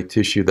to a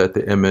tissue that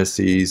the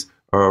MSCs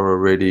are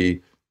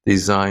already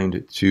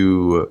designed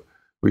to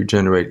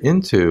regenerate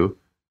into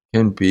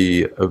can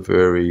be a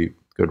very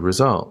good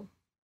result.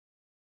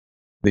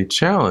 The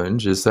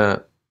challenge is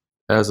that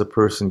as a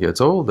person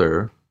gets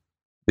older,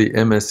 the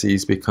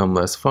MSCs become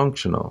less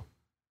functional.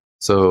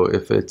 So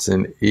if it's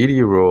an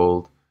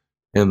 80-year-old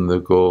and the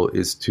goal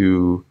is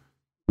to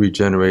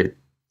regenerate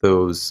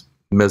those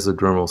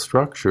mesodermal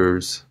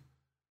structures,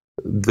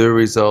 the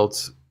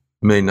results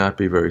may not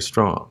be very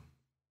strong.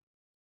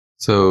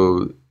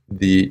 So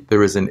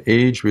there is an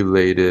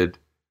age-related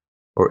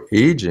or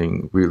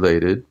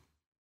aging-related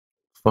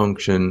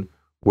function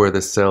where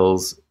the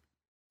cells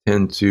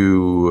tend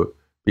to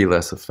be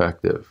less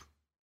effective.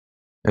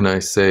 And I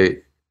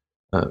say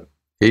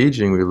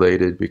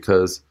aging-related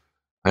because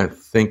I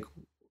think,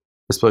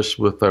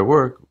 especially with our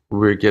work,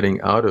 we're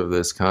getting out of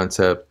this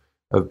concept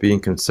of being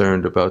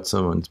concerned about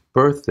someone's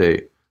birth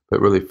date,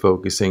 but really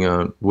focusing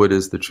on what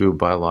is the true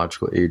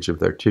biological age of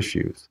their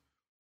tissues.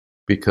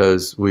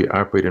 Because we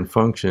operate and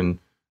function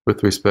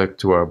with respect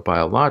to our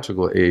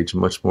biological age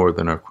much more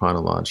than our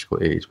chronological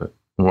age, but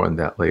more on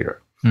that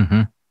later.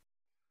 Mm-hmm.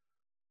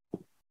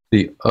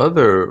 The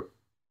other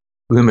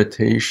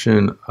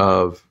limitation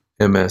of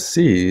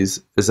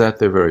MSCs is that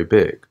they're very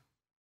big.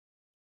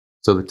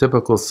 So the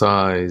typical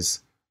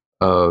size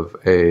of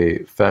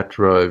a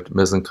fat-derived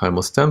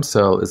mesenchymal stem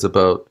cell is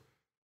about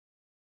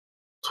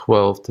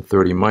 12 to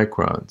 30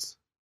 microns.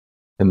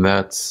 And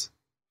that's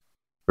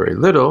very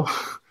little.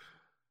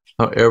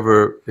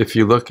 However, if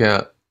you look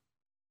at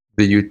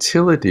the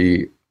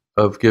utility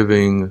of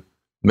giving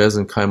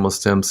mesenchymal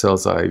stem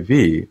cells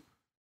IV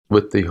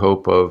with the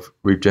hope of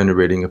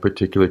regenerating a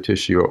particular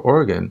tissue or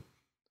organ,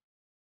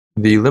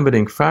 the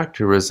limiting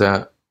factor is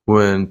that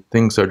when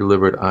things are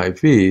delivered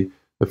IV,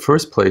 the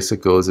first place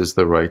it goes is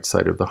the right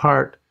side of the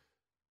heart,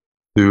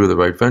 through the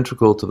right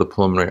ventricle to the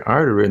pulmonary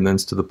artery, and then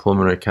to the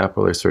pulmonary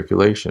capillary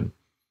circulation.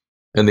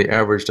 And the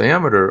average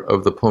diameter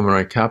of the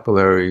pulmonary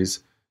capillaries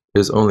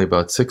is only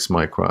about 6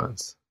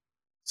 microns.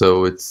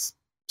 So it's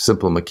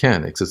simple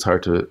mechanics. It's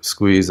hard to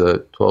squeeze a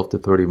 12 to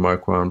 30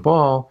 micron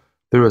ball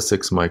through a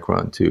 6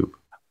 micron tube.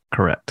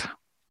 Correct.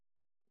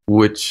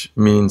 Which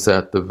means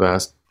that the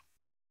vast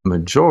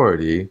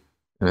majority,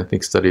 and I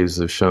think studies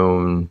have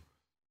shown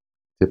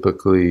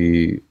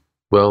typically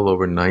well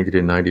over 90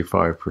 to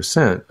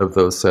 95% of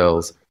those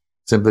cells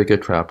simply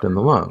get trapped in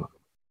the lung.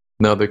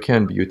 Now, there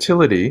can be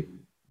utility.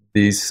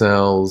 These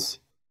cells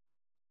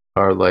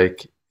are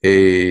like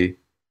a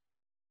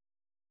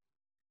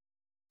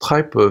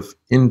type of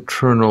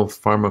internal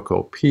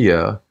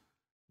pharmacopoeia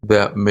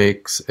that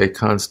makes a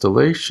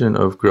constellation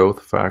of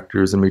growth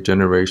factors and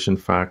regeneration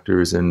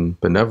factors and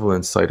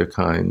benevolent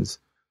cytokines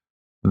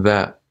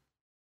that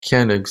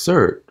can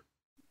exert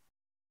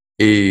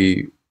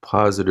a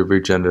positive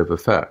regenerative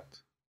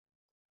effect.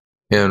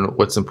 And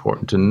what's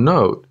important to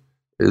note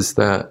is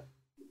that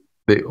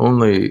they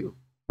only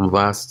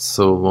last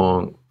so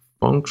long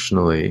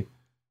functionally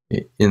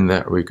in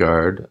that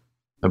regard.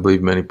 I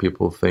believe many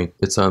people think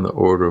it's on the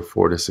order of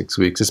 4 to 6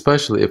 weeks,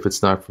 especially if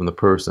it's not from the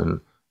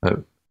person.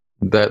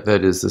 That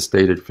is the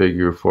stated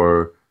figure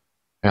for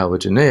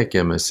allogeneic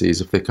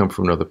MSCs. If they come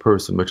from another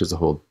person, which is a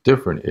whole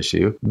different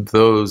issue,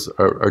 those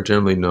are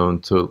generally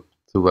known to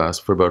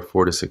last for about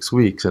 4 to 6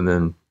 weeks, and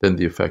then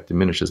the effect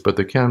diminishes. But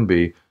there can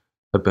be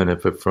a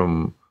benefit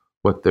from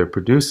what they're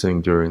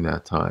producing during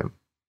that time.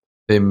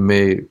 They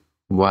may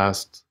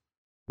last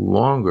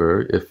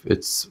longer if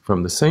it's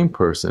from the same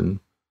person,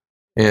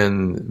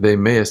 and they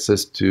may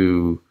assist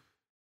to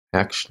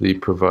actually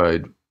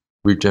provide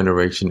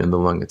regeneration in the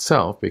lung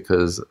itself,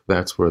 because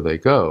that's where they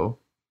go.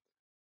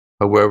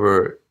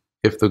 However,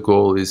 if the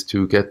goal is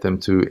to get them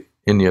to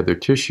any other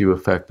tissue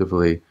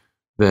effectively,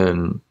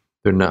 then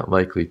they're not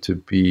likely to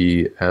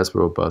be as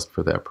robust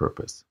for that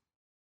purpose.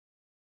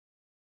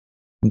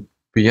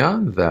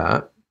 Beyond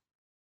that,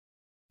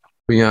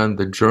 beyond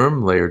the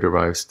germ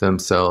layer-derived stem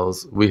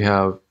cells, we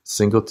have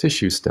single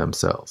tissue stem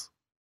cells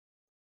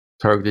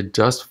targeted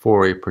just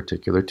for a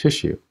particular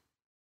tissue.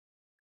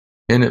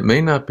 And it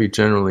may not be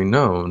generally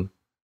known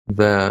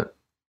that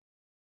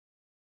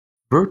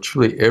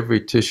virtually every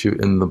tissue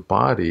in the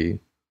body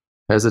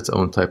has its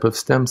own type of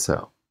stem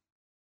cell.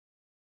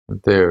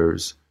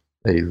 There's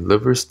a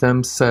liver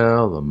stem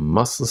cell, a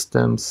muscle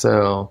stem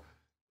cell.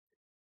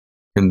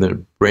 In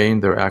the brain,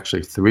 there are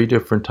actually 3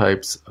 different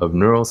types of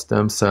neural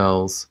stem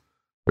cells.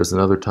 There's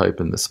another type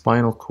in the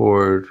spinal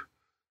cord.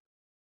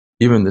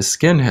 Even the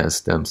skin has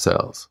stem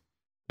cells.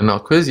 And I'll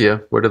quiz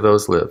you, where do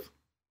those live?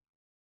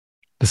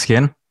 The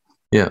skin?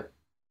 Yeah.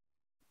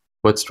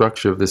 What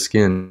structure of the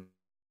skin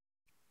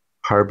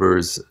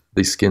harbors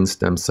the skin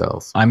stem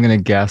cells? I'm going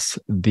to guess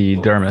the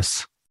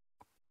dermis.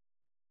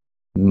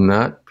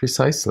 Not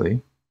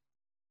precisely.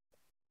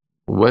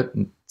 What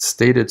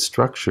stated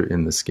structure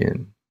in the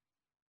skin?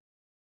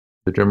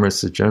 The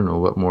dermis is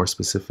general. What more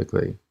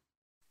specifically?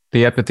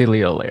 The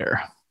epithelial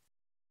layer.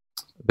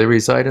 They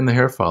reside in the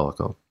hair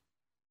follicle.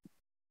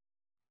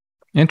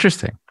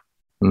 Interesting.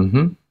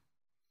 Mm-hmm.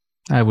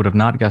 I would have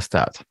not guessed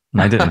that.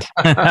 And I didn't.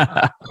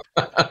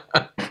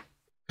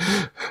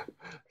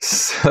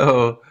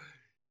 So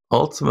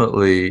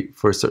ultimately,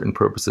 for certain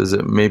purposes,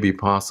 it may be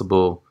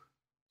possible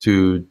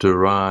to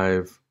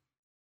derive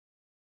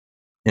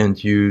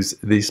and use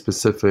the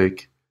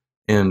specific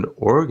end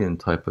organ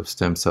type of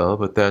stem cell,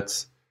 but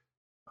that's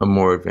a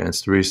more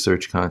advanced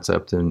research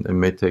concept and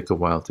may take a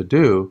while to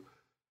do.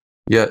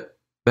 Yet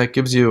that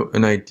gives you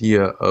an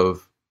idea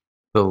of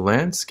the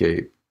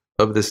landscape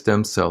of the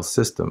stem cell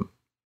system.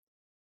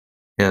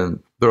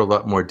 And there are a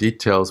lot more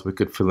details we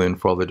could fill in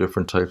for all the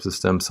different types of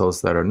stem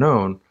cells that are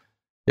known,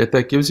 yet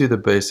that gives you the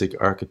basic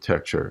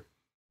architecture.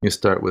 You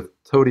start with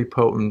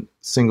totipotent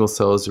single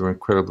cells that are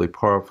incredibly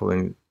powerful,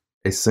 and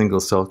a single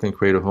cell can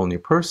create a whole new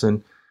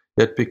person,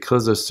 yet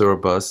because they're so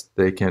robust,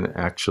 they can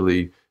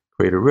actually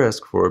create a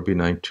risk for a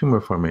benign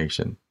tumor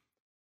formation.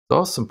 It's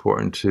also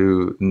important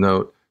to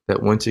note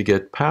that once you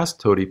get past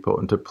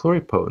totipotent to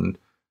pluripotent,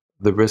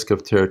 the risk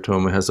of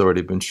teratoma has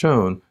already been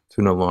shown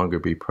to no longer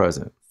be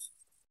present.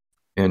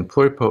 And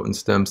pluripotent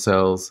stem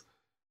cells,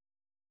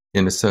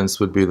 in a sense,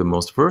 would be the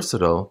most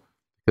versatile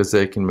because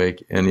they can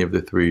make any of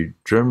the three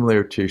germ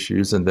layer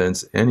tissues and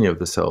thence any of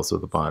the cells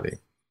of the body.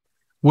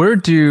 Where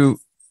do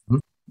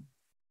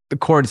the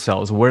cord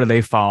cells, where do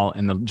they fall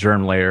in the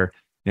germ layer?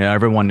 You know,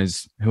 everyone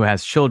who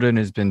has children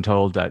has been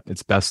told that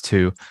it's best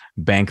to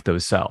bank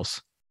those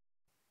cells.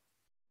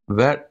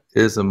 That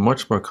is a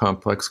much more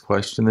complex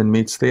question than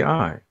meets the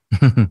eye.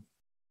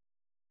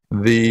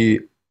 The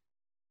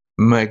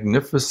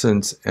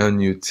magnificence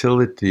and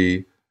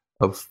utility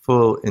of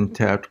full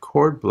intact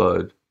cord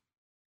blood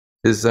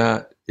is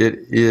that it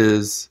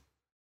is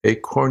a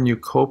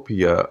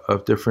cornucopia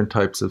of different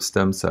types of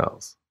stem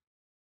cells.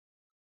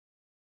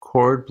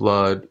 Cord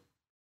blood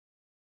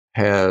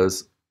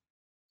has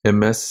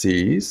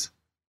MSCs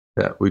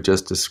that we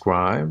just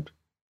described.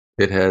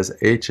 It has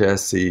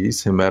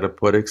HSCs,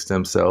 hematopoietic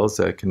stem cells,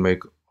 that can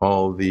make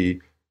all the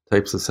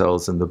types of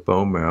cells in the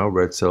bone marrow,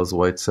 red cells,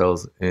 white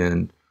cells,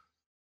 and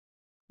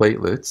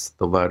platelets,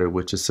 the latter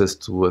which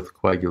assists with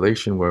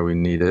coagulation where we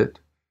need it.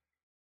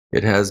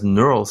 It has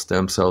neural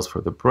stem cells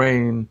for the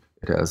brain.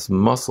 It has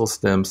muscle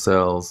stem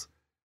cells.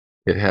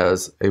 It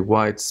has a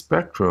wide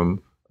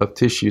spectrum of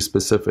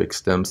tissue-specific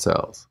stem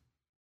cells.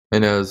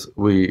 And as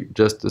we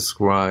just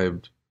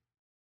described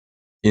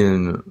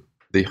in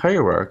the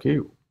hierarchy,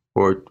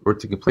 or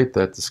to complete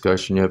that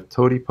discussion, you have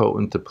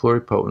totipotent to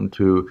pluripotent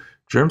to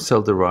germ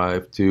cell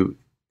derived to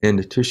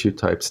end tissue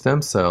type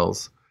stem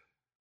cells.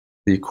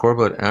 The cord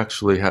blood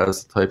actually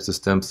has types of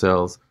stem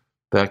cells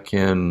that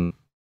can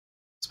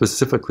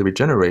specifically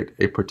regenerate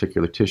a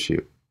particular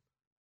tissue.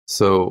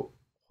 So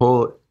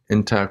whole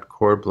intact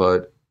cord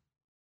blood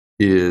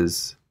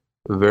is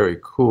very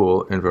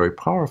cool and very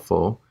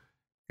powerful,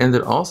 and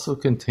it also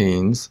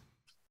contains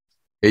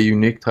a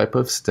unique type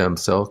of stem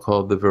cell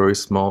called the very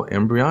small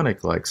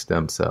embryonic-like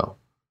stem cell,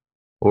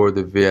 or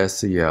the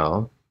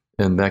VSCL,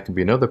 and that can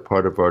be another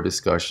part of our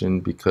discussion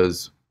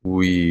because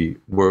we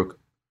work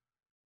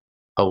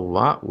a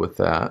lot with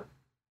that.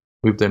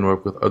 We've done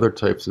work with other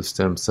types of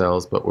stem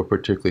cells, but we're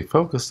particularly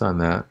focused on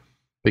that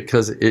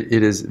because it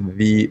is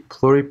the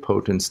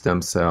pluripotent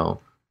stem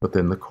cell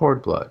within the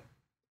cord blood.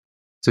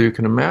 So you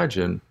can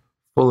imagine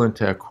full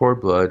intact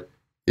cord blood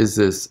is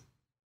this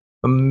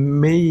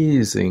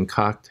amazing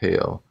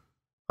cocktail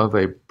of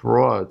a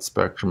broad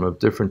spectrum of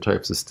different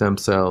types of stem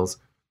cells,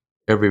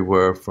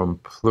 everywhere from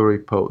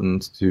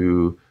pluripotent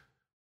to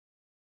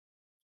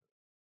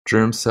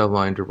germ cell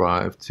line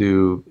derived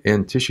to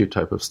end tissue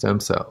type of stem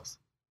cells.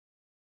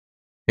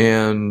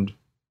 And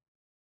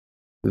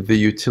the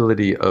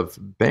utility of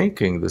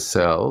banking the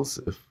cells,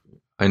 if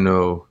I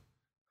know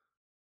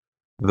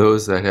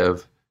those that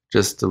have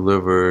just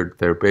delivered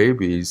their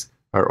babies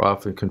are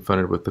often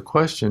confronted with the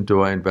question,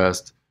 do I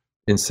invest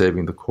in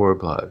saving the cord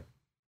blood?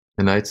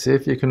 And I'd say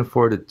if you can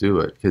afford to do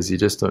it, because you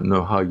just don't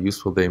know how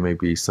useful they may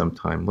be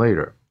sometime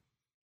later.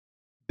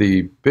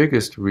 The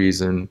biggest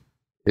reason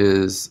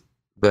is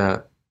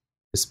that,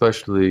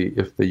 especially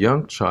if the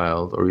young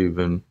child or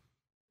even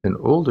an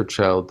older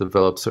child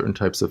develops certain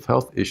types of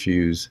health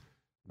issues,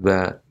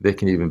 that they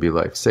can even be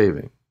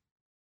life-saving.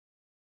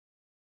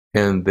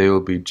 And they will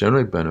be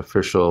generally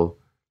beneficial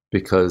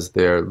because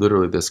they're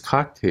literally this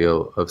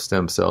cocktail of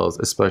stem cells,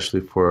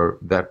 especially for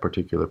that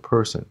particular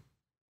person.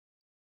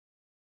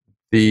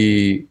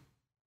 The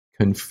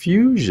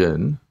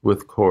confusion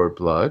with cord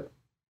blood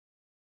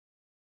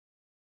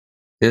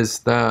is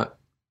that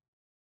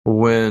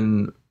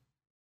when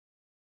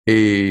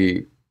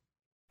a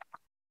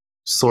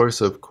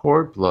source of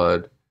cord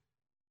blood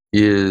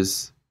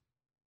is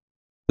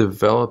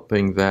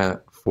developing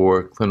that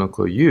for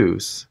clinical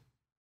use,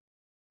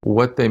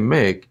 what they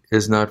make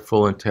is not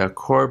full intact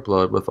cord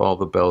blood with all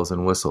the bells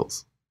and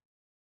whistles.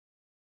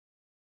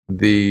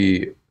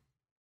 The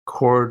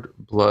cord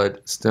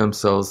blood stem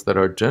cells that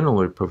are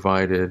generally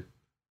provided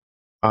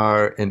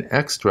are an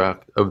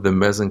extract of the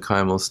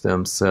mesenchymal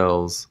stem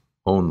cells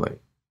only.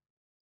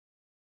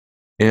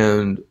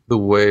 And the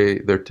way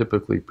they're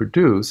typically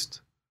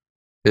produced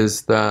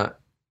is that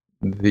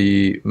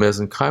the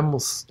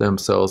mesenchymal stem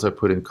cells are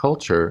put in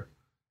culture,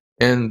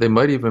 and they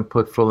might even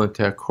put full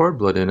intact cord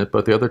blood in it,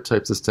 but the other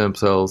types of stem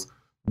cells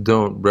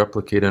don't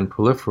replicate and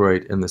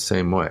proliferate in the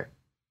same way.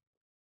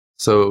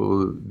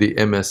 So the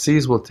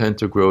MSCs will tend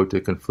to grow to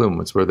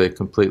confluence, where they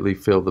completely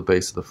fill the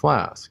base of the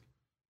flask.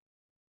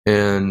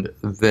 And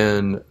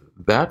then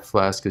that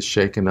flask is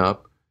shaken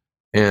up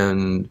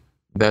and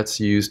that's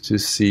used to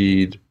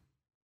seed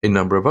a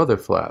number of other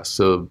flasks.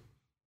 So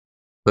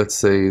let's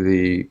say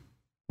the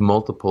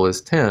multiple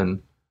is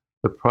 10,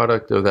 the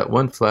product of that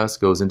one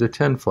flask goes into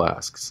 10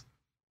 flasks.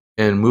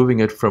 And moving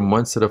it from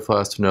one set of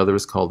flasks to another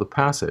is called a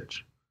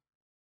passage.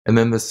 And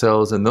then the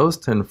cells in those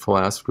 10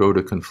 flasks grow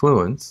to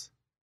confluence,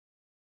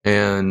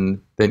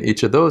 and then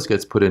each of those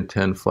gets put in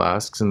 10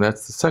 flasks, and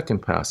that's the second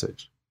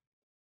passage.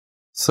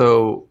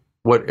 So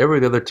whatever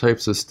the other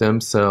types of stem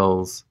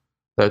cells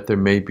that there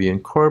may be in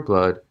cord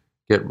blood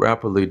get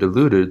rapidly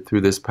diluted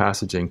through this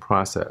passaging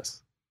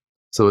process.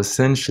 So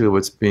essentially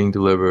what's being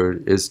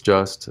delivered is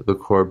just the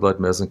cord blood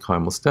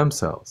mesenchymal stem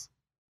cells.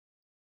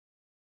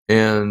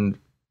 And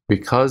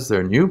because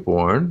they're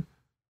newborn,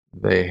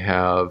 they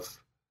have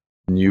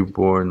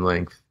newborn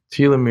length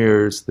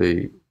telomeres,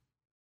 the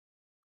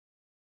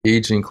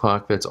aging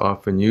clock that's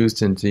often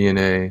used in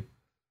DNA.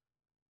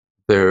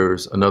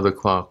 There's another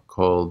clock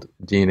called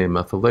DNA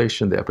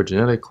methylation, the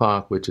epigenetic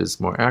clock, which is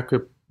more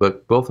accurate,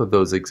 but both of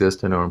those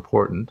exist and are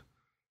important.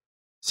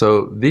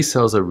 So these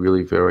cells are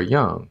really very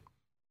young,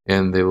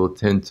 and they will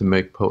tend to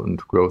make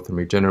potent growth and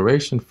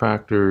regeneration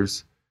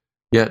factors,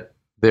 yet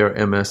they are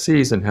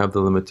MSCs and have the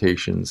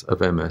limitations of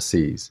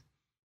MSCs.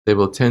 They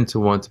will tend to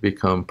want to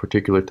become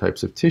particular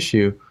types of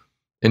tissue,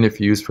 and if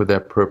used for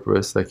that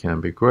purpose, that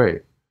can be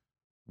great.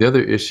 The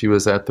other issue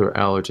is that they're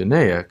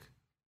allogeneic,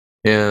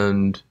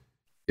 and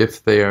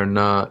if they are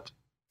not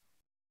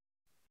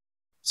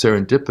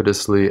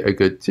serendipitously a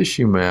good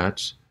tissue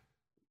match,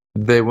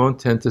 they won't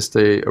tend to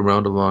stay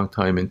around a long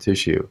time in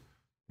tissue.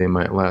 They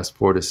might last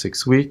 4 to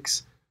 6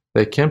 weeks.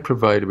 They can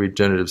provide a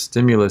regenerative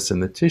stimulus in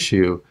the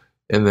tissue,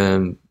 and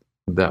then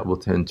that will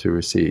tend to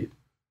recede.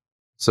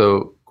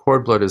 So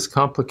cord blood is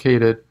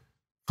complicated.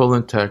 Full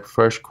intact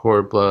fresh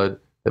cord blood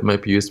that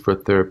might be used for a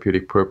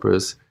therapeutic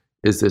purpose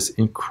is this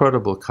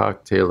incredible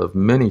cocktail of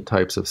many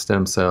types of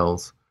stem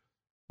cells.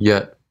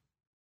 Yet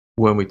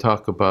when we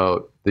talk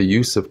about the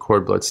use of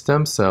cord blood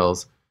stem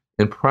cells,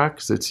 in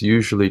practice it's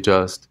usually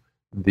just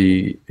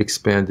the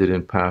expanded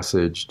and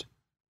passaged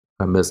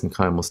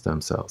mesenchymal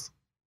stem cells.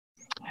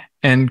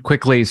 And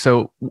quickly,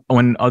 so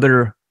when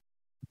other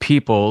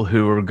people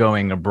who are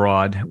going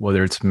abroad,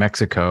 whether it's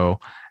Mexico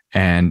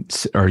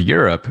or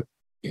Europe,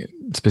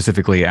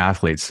 specifically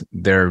athletes,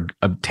 they're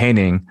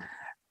obtaining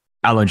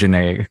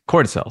allogeneic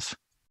cord cells.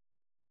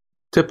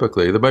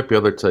 Typically, there might be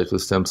other types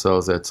of stem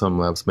cells that some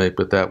labs make,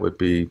 but that would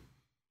be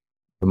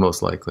the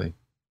most likely.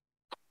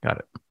 Got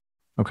it.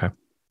 Okay.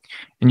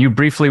 And you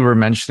briefly were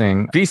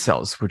mentioning V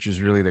cells, which is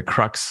really the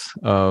crux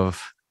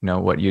of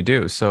what you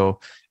do. So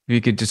if you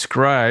could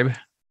describe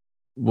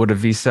what a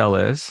V cell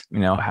is,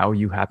 how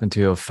you happen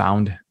to have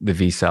found the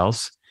V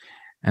cells,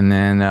 and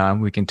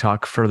then we can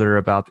talk further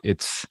about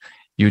its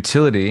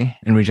utility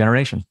in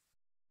regeneration.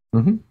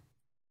 Mm-hmm.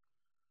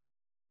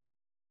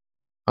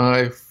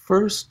 I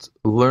first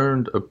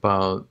learned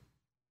about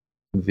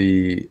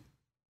the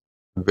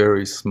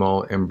very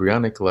small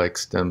embryonic-like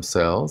stem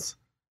cells,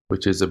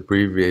 which is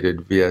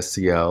abbreviated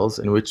VSCLs,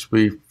 in which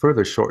we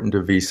further shortened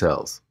to V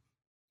cells.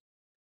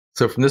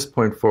 So from this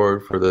point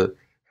forward, for the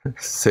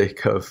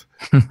sake of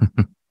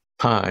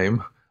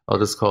time, I'll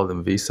just call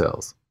them V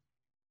cells.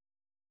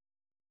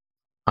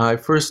 I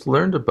first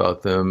learned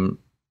about them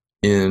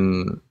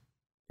in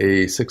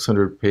a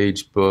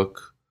 600-page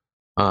book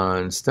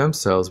on stem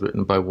cells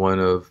written by one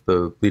of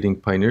the leading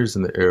pioneers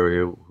in the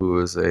area, who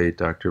was a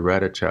Dr.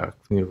 Radichak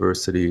from the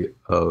University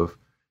of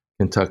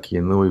Kentucky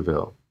in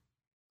Louisville.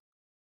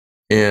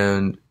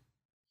 And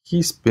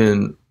he's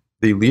been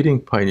the leading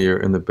pioneer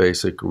in the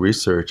basic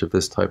research of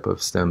this type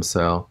of stem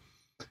cell.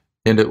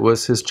 And it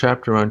was his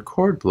chapter on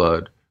cord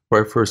blood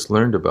where I first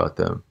learned about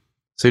them.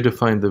 So he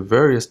defined the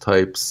various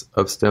types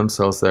of stem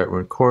cells that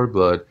were in cord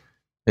blood,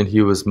 and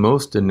he was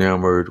most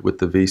enamored with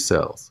the V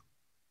cells.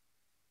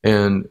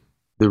 And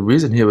the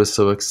reason he was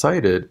so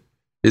excited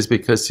is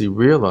because he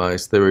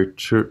realized they were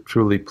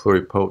truly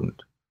pluripotent.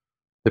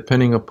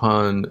 Depending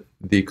upon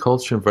the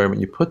culture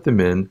environment you put them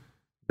in,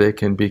 they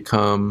can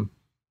become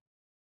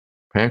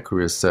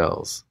pancreas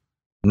cells,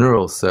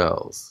 neural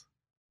cells,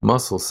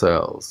 muscle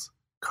cells,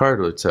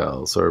 cartilage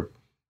cells, or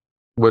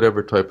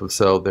whatever type of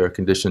cell they're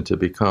conditioned to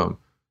become.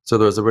 So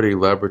there's already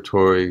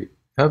laboratory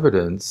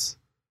evidence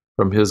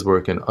from his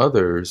work and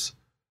others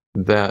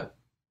that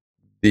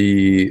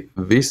the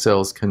V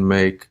cells can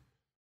make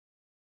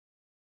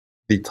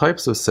the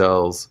types of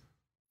cells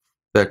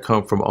that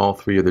come from all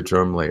three of the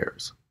germ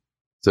layers.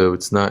 So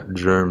it's not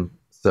germ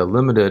cell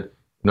limited.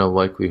 In all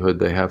likelihood,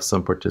 they have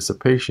some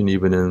participation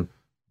even in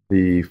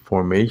the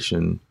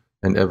formation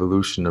and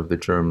evolution of the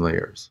germ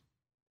layers.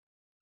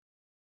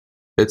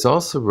 It's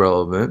also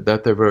relevant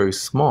that they're very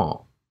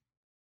small.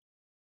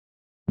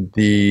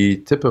 The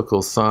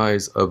typical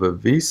size of a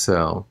V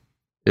cell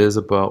is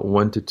about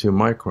 1 to 2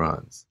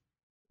 microns.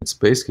 It's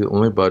basically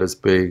only about as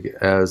big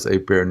as a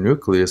bare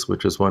nucleus,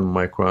 which is 1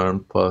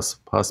 micron plus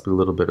possibly a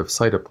little bit of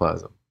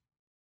cytoplasm.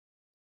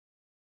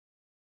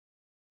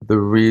 The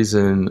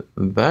reason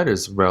that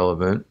is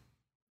relevant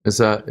is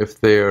that if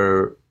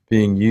they're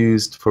being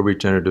used for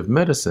regenerative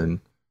medicine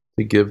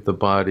to give the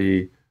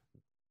body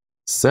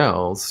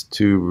cells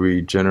to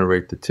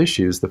regenerate the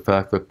tissues, the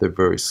fact that they're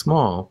very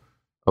small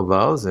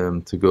allows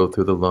them to go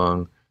through the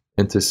lung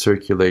and to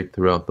circulate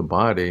throughout the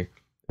body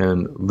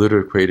and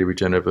literally create a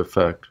regenerative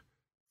effect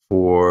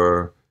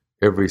for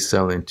every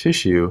cell and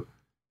tissue.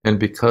 And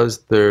because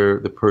they're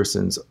the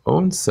person's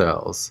own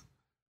cells,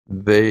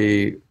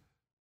 they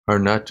are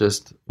not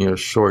just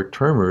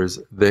short-termers.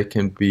 They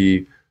can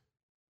be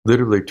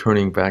literally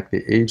turning back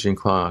the aging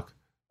clock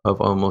of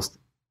almost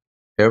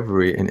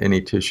every and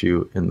any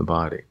tissue in the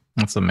body.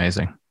 That's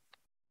amazing.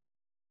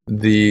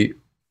 The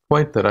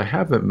point that I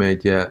haven't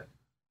made yet,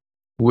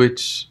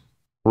 which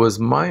was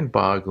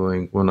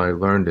mind-boggling when I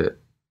learned it,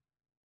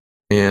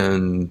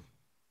 and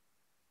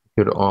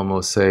you could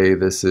almost say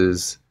this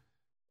is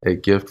a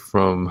gift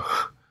from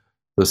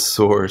the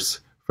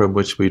source from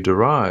which we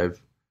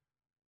derive,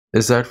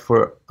 is that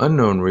for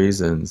unknown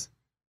reasons,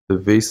 the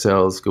V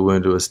cells go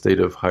into a state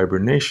of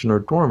hibernation or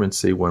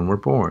dormancy when we're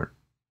born.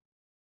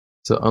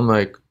 So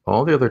unlike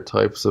all the other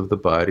types of the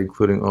body,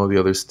 including all the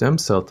other stem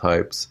cell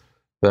types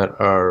that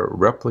are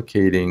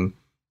replicating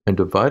and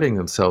dividing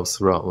themselves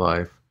throughout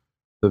life,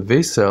 the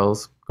V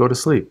cells go to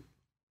sleep.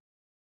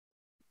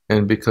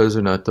 And because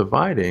they're not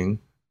dividing,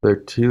 their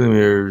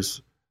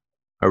telomeres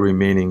are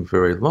remaining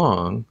very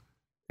long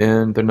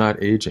and they're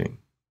not aging.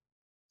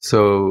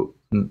 So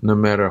no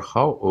matter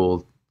how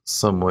old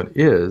someone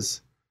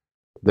is,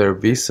 their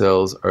V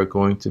cells are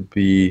going to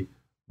be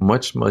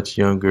much, much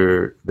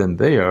younger than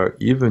they are,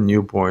 even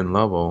newborn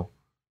level,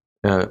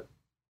 at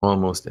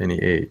almost any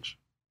age.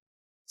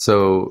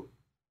 So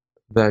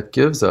that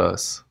gives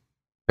us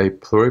a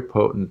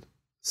pluripotent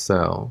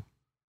cell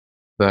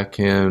that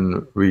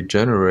can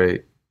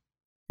regenerate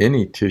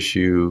any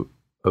tissue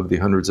of the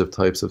hundreds of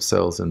types of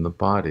cells in the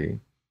body,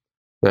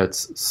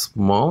 that's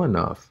small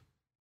enough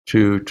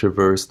to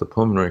traverse the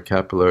pulmonary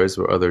capillaries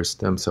where other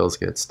stem cells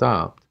get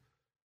stopped,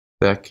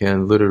 that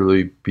can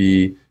literally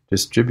be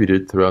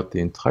distributed throughout the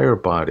entire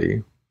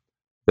body,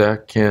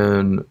 that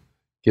can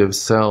give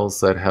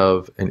cells that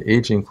have an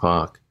aging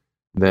clock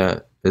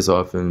that is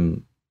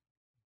often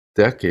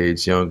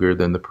decades younger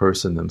than the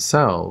person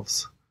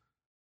themselves.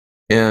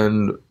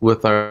 And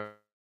with our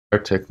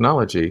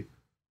technology,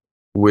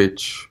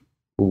 which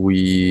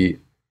we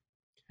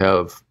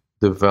have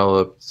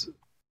developed,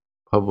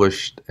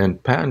 published,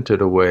 and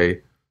patented a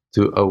way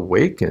to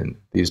awaken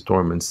these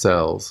dormant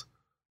cells.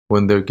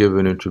 When they're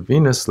given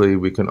intravenously,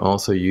 we can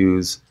also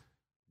use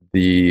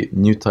the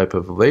new type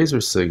of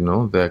laser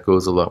signal that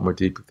goes a lot more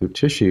deeply through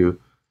tissue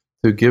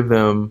to give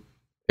them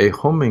a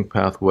homing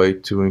pathway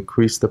to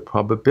increase the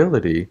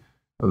probability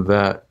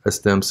that a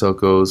stem cell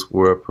goes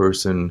where a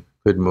person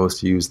could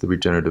most use the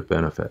regenerative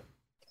benefit.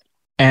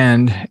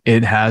 And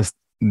it has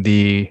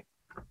the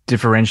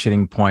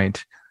differentiating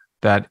point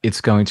that it's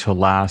going to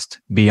last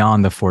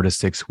beyond the 4 to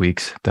 6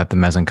 weeks that the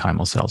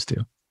mesenchymal cells do.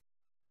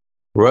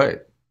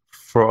 Right.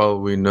 For all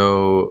we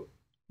know,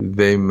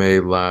 they may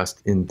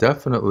last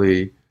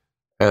indefinitely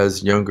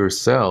as younger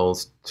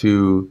cells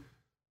to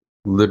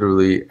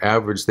literally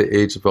average the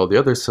age of all the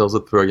other cells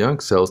through our young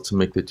cells to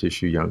make the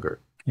tissue younger.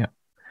 Yeah.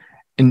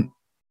 And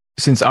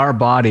since our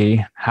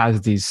body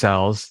has these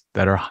cells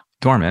that are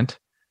dormant,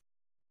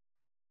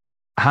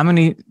 how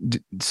many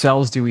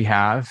cells do we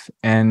have?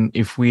 And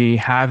if we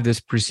have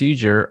this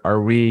procedure,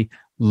 are we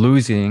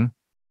losing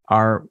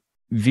our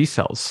V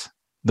cells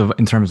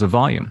in terms of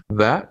volume?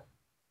 That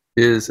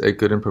is a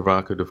good and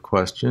provocative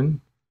question.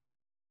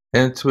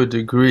 And to a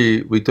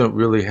degree, we don't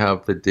really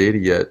have the data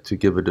yet to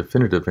give a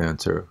definitive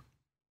answer.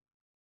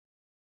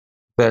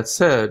 That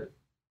said,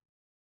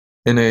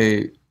 in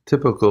a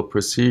typical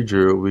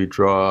procedure, we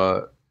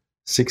draw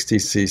 60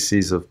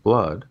 cc's of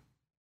blood.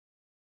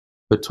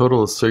 The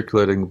total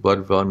circulating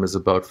blood volume is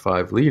about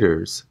 5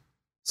 liters.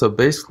 So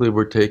basically,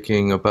 we're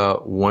taking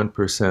about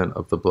 1%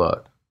 of the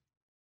blood.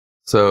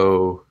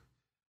 So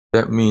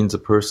that means a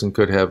person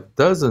could have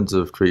dozens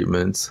of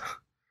treatments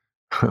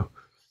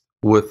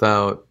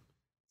without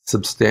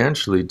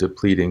substantially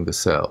depleting the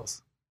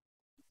cells.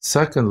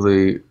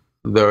 Secondly,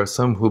 there are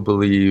some who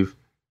believe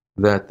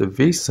that the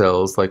V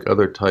cells, like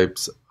other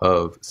types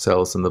of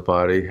cells in the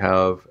body,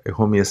 have a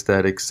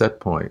homeostatic set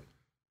point,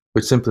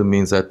 which simply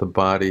means that the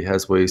body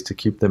has ways to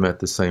keep them at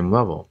the same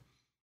level.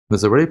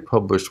 There's already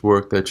published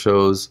work that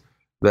shows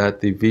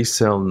that the V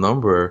cell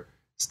number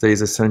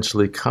stays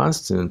essentially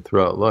constant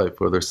throughout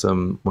life, whether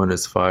someone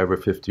is 5 or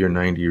 50 or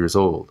 90 years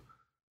old.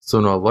 So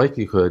in all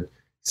likelihood,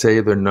 say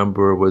their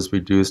number was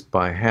reduced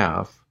by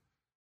half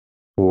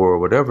for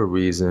whatever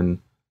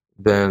reason,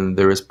 then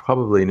there is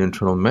probably an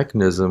internal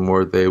mechanism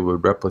where they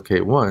would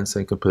replicate once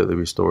and completely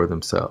restore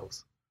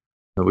themselves.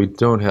 Now, we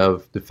don't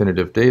have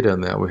definitive data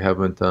on that. We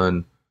haven't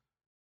done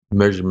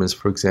measurements,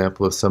 for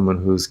example, of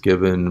someone who's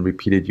given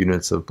repeated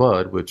units of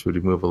blood, which would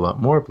remove a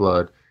lot more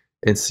blood,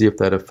 and see if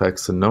that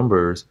affects the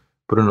numbers.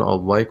 But in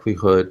all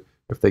likelihood,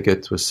 if they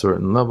get to a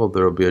certain level,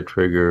 there will be a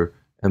trigger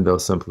and they'll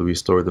simply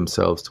restore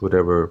themselves to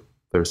whatever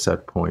their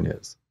set point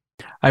is.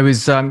 I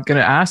was going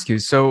to ask you,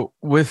 so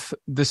with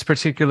this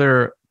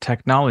particular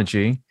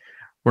technology,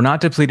 we're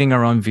not depleting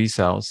our own V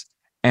cells.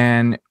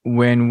 And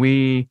when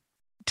we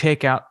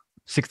take out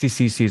 60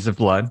 cc's of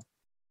blood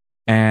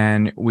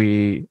and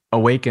we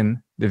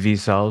awaken the V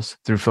cells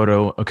through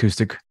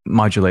photoacoustic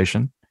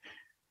modulation,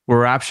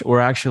 we're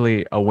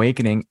actually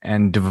awakening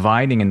and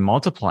dividing and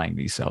multiplying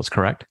these cells,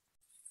 correct?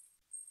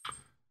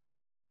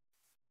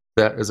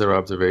 That is our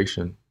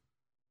observation.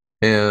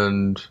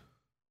 And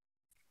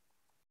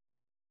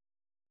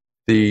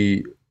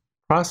the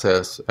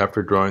process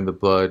after drawing the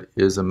blood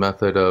is a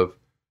method of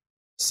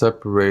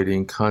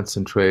separating,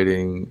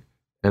 concentrating,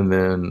 and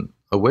then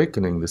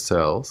awakening the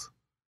cells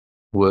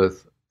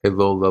with a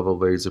low-level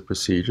laser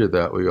procedure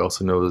that we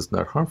also know is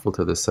not harmful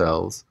to the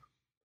cells.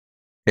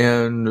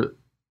 And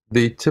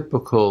the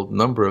typical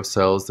number of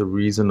cells, the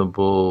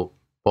reasonable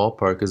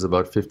ballpark, is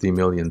about 50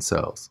 million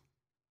cells.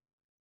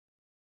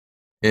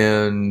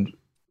 And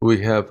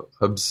we have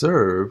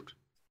observed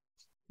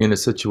in a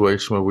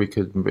situation where we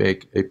could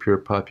make a pure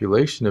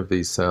population of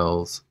these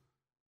cells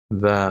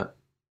that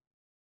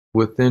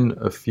within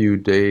a few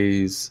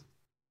days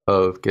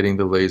of getting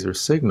the laser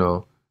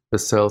signal, the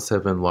cells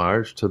have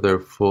enlarged to their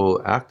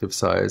full active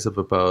size of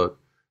about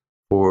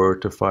 4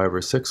 to 5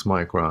 or 6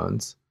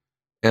 microns,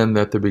 and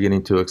that they're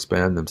beginning to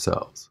expand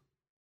themselves.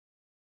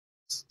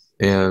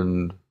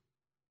 And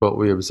what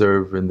we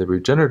observe in the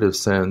regenerative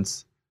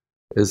sense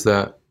is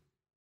that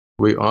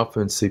we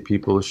often see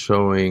people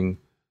showing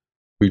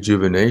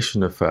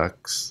rejuvenation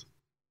effects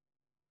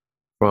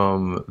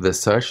from the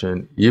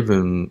session,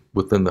 even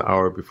within the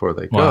hour before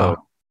they go.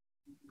 Wow.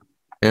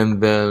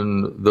 And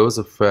then those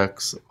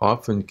effects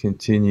often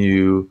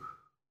continue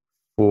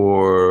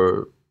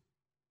for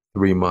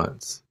 3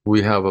 months.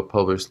 We have a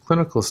published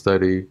clinical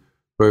study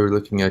where we're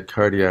looking at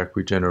cardiac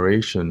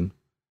regeneration.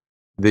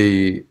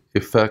 The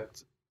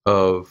effect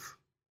of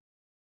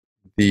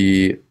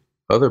the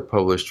other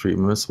published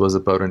treatments was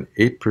about an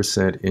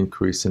 8%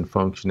 increase in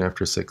function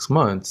after 6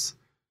 months,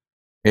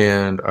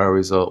 and our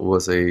result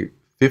was a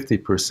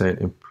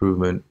 50%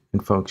 improvement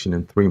in function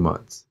in 3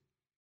 months.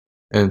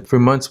 And 3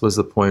 months was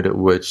the point at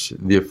which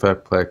the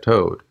effect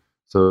plateaued.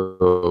 So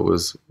it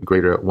was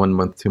greater at 1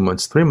 month, 2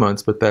 months, 3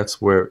 months, but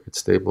that's where it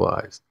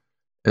stabilized.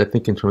 And I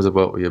think in terms of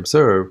what we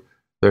observe,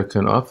 there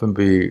can often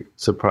be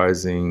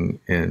surprising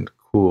and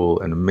cool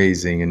and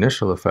amazing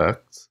initial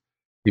effects,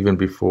 even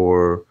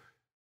before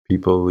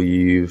people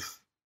leave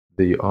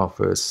the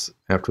office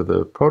after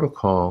the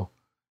protocol.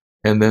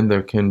 And then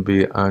there can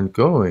be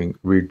ongoing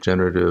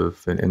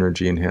regenerative and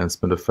energy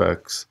enhancement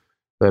effects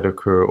that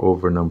occur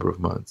over a number of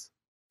months.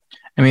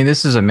 I mean,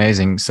 this is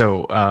amazing.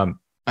 So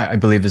I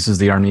believe this is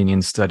the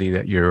Armenian study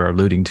that you're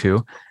alluding to.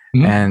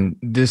 Mm-hmm. And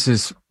this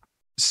is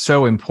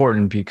so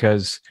important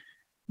because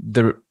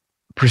the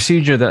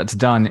procedure that's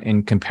done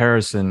in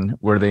comparison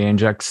where they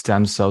inject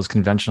stem cells,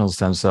 conventional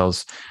stem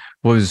cells,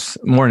 was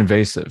more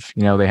invasive.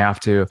 You know, they have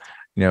to,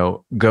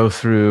 go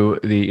through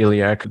the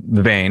iliac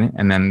vein,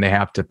 and then they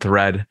have to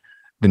thread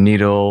the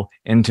needle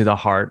into the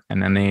heart,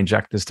 and then they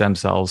inject the stem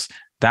cells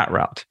that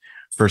route.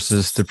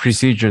 Versus the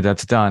procedure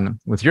that's done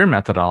with your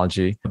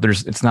methodology,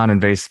 it's not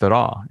invasive at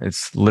all.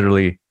 It's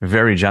literally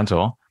very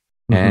gentle,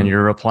 and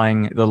you're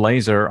applying the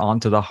laser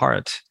onto the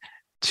heart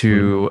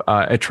to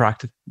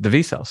attract the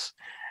V cells.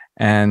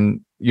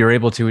 And you're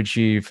able to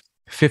achieve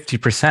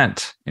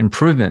 50%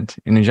 improvement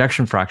in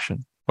ejection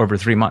fraction over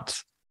 3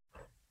 months.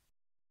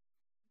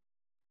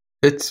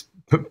 It's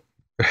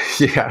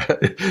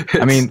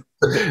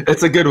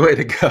it's a good way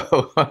to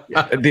go.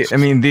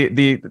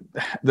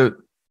 The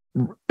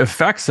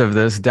effects of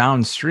this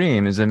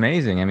downstream is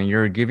amazing. I mean,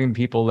 you're giving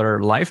people their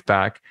life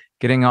back,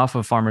 getting off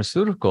of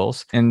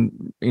pharmaceuticals,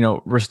 and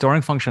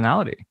restoring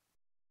functionality.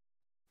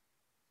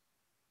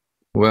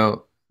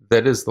 Well,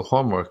 that is the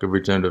hallmark of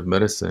regenerative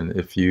medicine.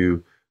 If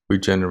you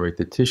regenerate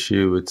the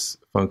tissue, its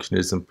function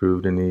is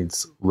improved and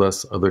needs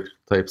less other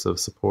types of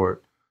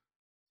support.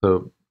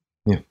 So,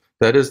 yeah,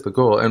 that is the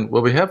goal. And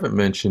what we haven't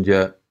mentioned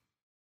yet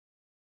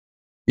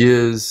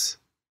is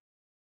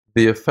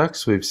the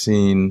effects we've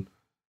seen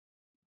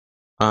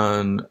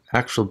on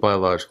actual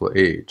biological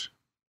age.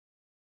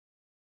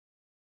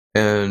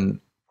 And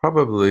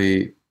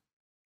probably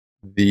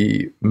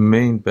the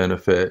main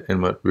benefit,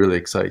 and what really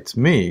excites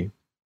me,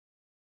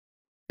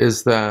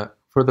 is that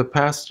for the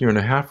past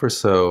 1.5 years or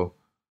so,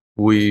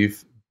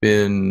 we've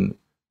been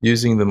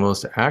using the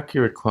most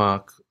accurate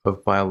clock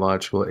of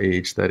biological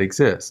age that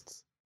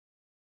exists.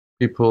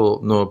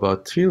 People know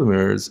about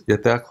telomeres,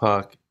 yet that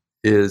clock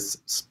is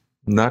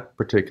not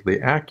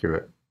particularly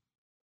accurate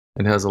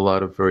and has a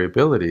lot of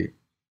variability.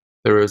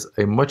 There is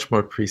a much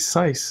more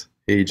precise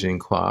aging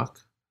clock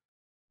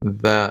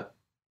that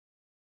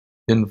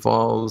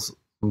involves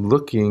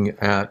looking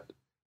at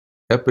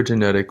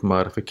epigenetic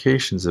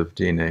modifications of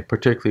DNA,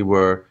 particularly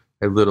where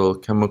a little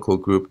chemical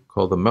group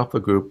called the methyl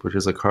group, which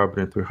is a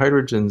carbon and 3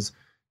 hydrogens,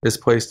 is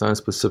placed on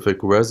specific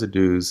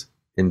residues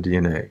in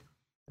DNA.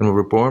 And when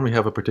we're born, we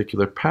have a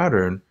particular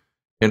pattern,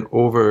 and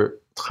over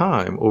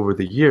time, over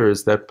the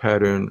years, that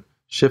pattern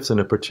shifts in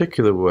a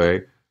particular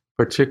way,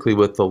 particularly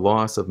with the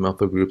loss of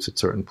methyl groups at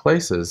certain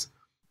places.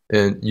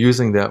 And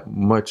using that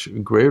much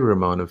greater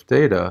amount of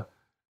data,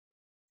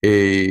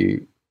 a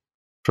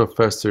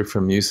professor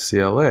from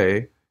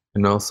UCLA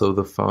and also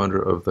the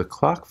founder of the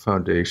Clock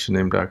Foundation,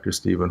 named Dr.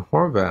 Stephen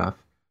Horvath,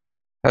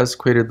 has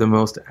created the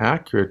most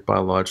accurate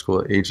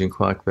biological aging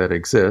clock that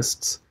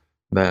exists,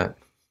 that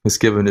is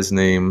given his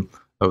name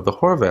of the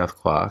Horvath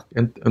clock.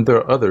 And there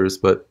are others,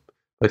 but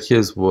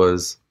his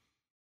was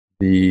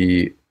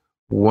the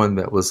one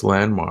that was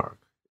landmark,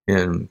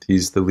 and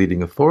he's the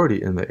leading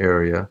authority in the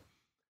area.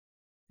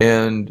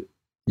 And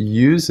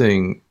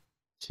using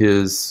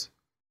his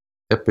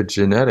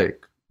epigenetic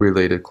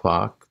related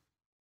clock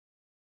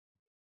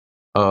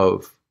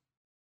of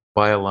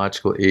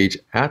biological age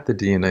at the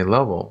DNA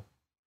level,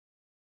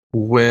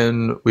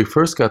 when we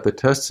first got the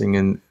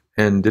testing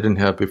and didn't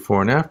have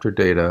before and after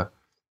data,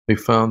 we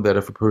found that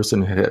if a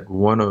person had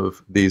one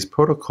of these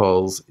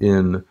protocols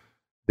in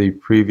the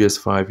previous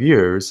 5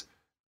 years,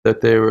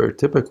 that they were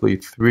typically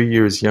 3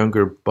 years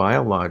younger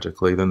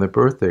biologically than their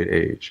birth date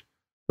age.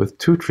 With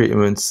 2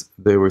 treatments,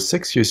 they were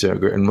 6 years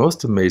younger, and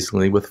most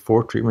amazingly, with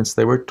 4 treatments,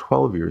 they were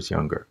 12 years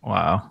younger.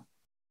 Wow.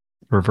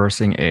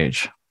 Reversing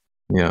age.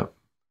 Yeah.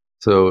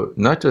 So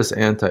not just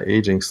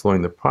anti-aging,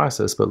 slowing the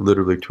process, but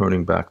literally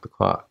turning back the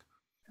clock.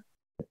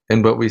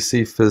 And what we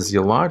see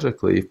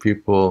physiologically, if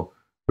people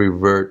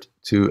revert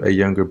to a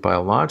younger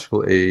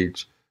biological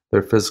age,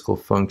 their physical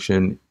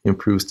function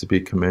improves to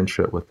be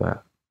commensurate with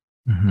that.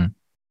 Mm-hmm.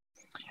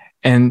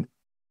 And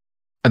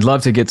I'd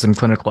love to get some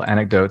clinical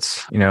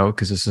anecdotes,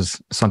 because this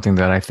is something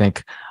that I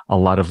think a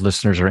lot of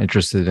listeners are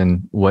interested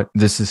in, what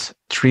this is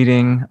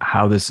treating,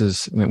 how this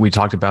is. We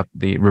talked about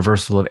the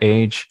reversal of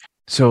age.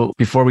 So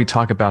before we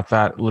talk about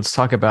that, let's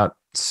talk about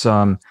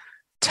some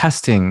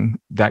testing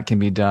that can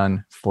be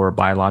done for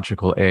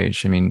biological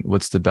age. I mean,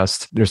 what's the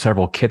best? There's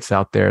several kits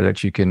out there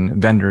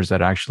vendors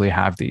that actually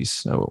have these.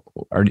 So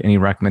are any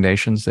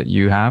recommendations that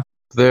you have?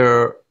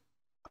 There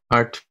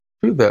are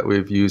 2 that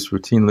we've used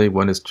routinely.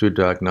 One is True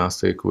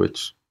Diagnostic,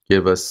 which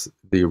gave us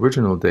the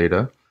original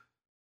data.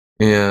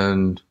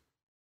 And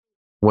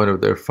one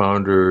of their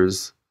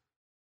founders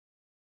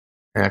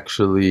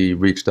actually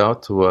reached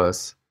out to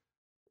us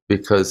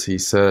because he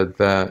said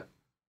that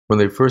when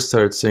they first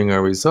started seeing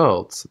our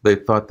results, they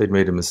thought they'd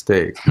made a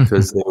mistake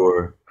because they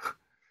were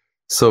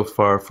so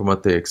far from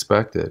what they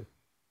expected.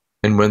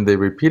 And when they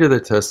repeated the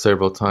test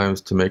several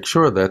times to make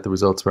sure that the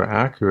results were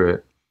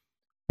accurate,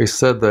 they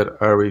said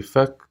that our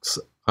effects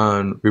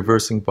on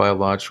reversing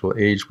biological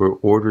age were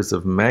orders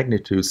of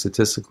magnitude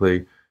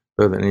statistically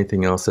better than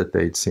anything else that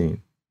they'd seen.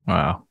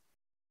 Wow.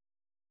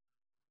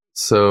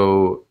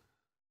 So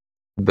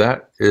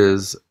that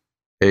is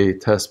a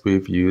test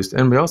we've used.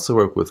 And we also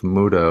work with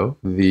Mudo.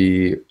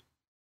 The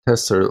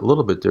tests are a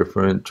little bit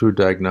different. True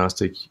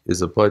Diagnostic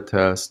is a blood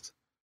test.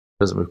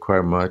 Doesn't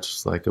require much.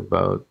 It's like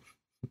about,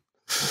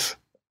 I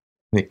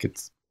think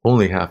it's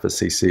only half a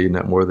cc,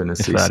 not more than a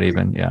cc. If that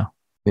even, yeah.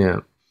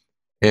 Yeah.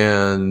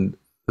 And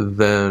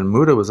then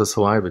Mudo was a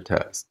saliva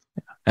test.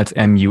 That's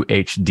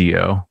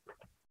MUHDO.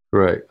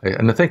 Right.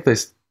 And I think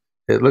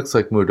it looks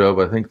like Mudo,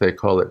 but I think they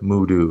call it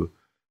Mudu,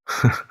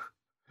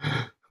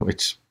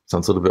 which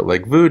sounds a little bit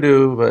like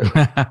voodoo,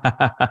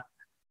 but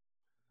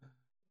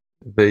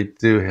they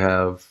do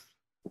have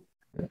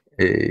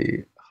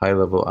a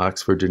high-level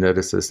Oxford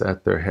geneticist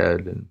at their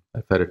head, and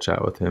I've had a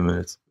chat with him, and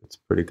it's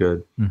pretty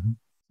good. Mm-hmm.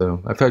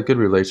 So I've had good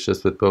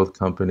relationships with both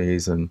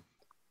companies, and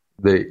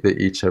they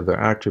each have their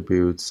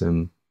attributes,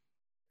 and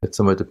it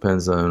somewhat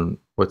depends on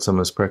what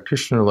someone's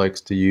practitioner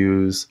likes to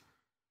use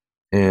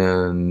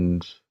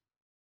and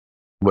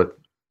what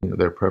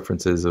their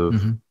preferences of,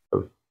 mm-hmm.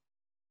 of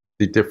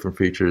the different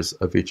features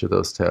of each of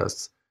those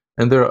tests.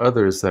 And there are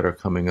others that are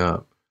coming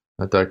up.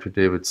 Dr.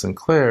 David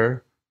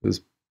Sinclair,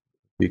 who's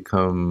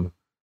become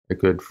a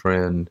good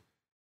friend,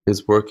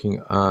 is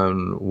working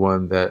on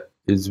one that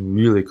is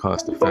really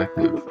cost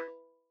effective.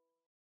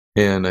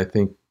 And I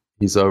think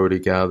he's already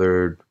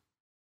gathered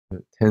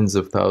tens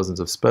of thousands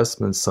of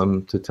specimens,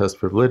 some to test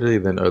for validity,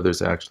 then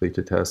others actually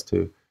to test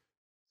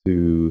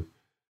to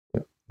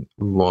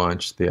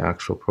launch the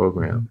actual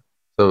program.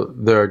 So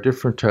there are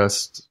different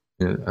tests,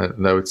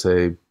 and I would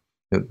say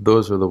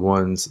those are the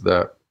ones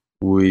that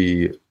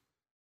we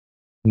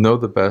know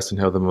the best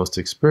and have the most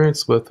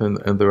experience with, and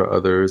there are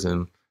others,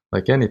 and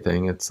like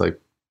anything, it's like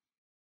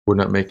we're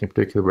not making a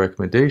particular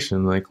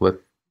recommendation, like let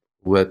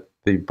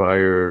the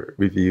buyer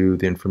review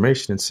the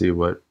information and see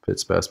what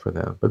fits best for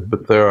them.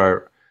 But there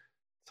are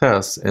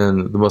tests,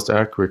 and the most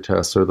accurate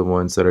tests are the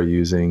ones that are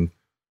using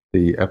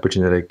the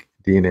epigenetic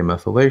DNA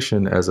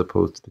methylation as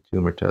opposed to the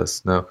tumor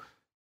tests. Now,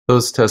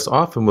 those tests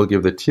often will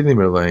give the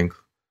telomere length,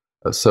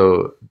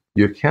 so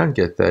you can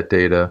get that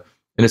data,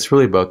 and it's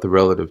really about the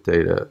relative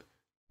data.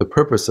 The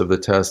purpose of the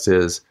test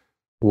is,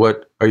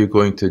 what are you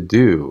going to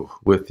do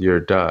with your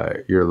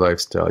diet, your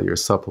lifestyle, your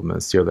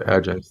supplements, the other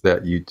adjuncts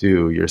that you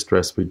do, your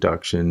stress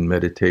reduction,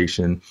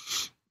 meditation,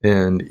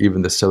 and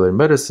even the cellular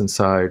medicine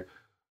side?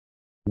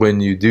 When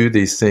you do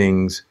these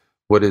things,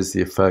 what is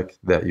the effect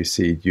that you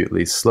see? Do you at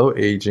least slow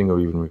aging or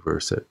even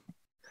reverse it?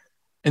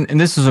 And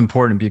this is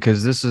important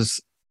because this is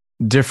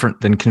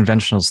different than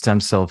conventional stem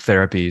cell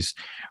therapies,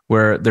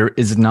 where there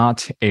is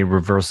not a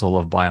reversal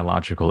of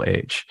biological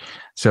age.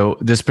 So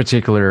this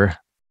particular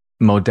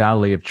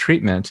modality of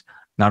treatment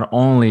not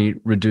only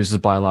reduces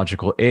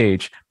biological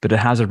age, but it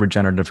has a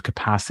regenerative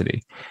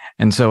capacity.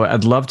 And so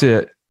I'd love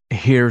to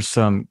hear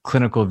some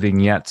clinical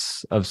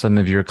vignettes of some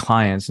of your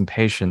clients and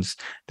patients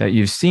that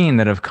you've seen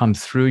that have come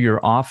through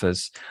your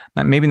office,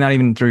 maybe not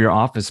even through your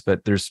office,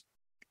 but there's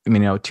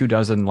 24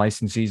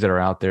 licensees that are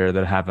out there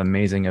that have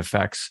amazing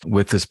effects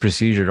with this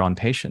procedure on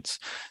patients.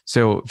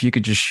 So if you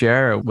could just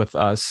share with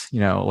us,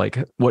 like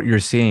what you're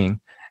seeing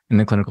in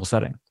the clinical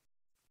setting.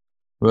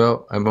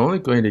 Well, I'm only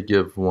going to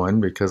give one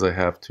because I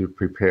have to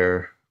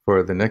prepare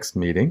for the next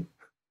meeting.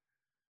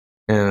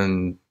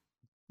 And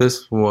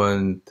this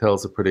one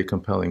tells a pretty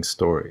compelling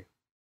story.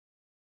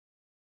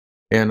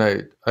 And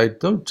I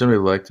don't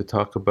generally like to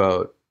talk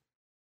about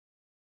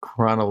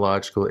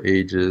chronological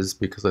ages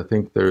because I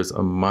think there's a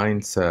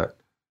mindset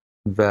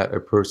that a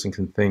person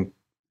can think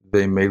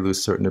they may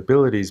lose certain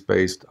abilities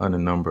based on a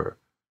number.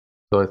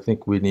 So I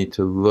think we need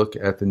to look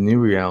at the new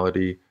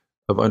reality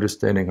of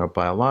understanding our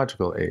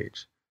biological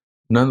age.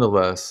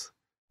 Nonetheless,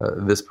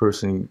 this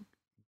person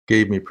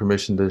gave me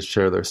permission to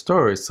share their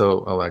story,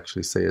 so I'll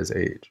actually say his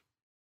age.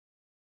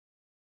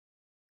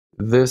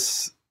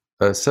 This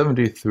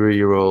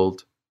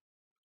 73-year-old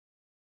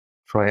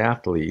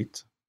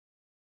triathlete,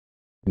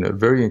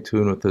 very in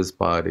tune with his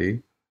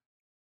body,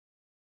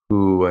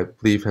 who I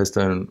believe has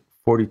done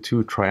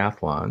 42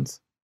 triathlons,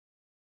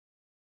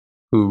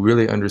 who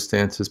really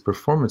understands his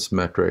performance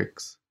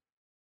metrics.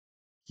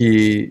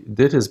 He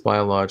did his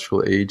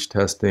biological age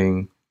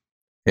testing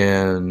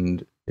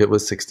and it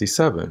was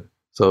 67.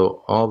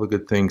 So all the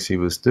good things he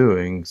was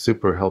doing,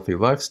 super healthy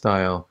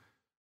lifestyle,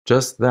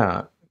 just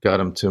that got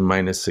him to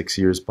 -6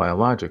 years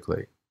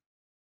biologically.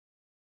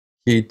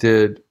 He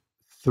did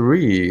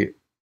 3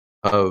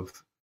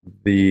 of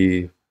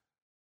the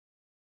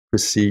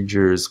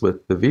procedures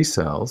with the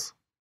V-cells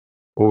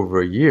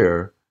over a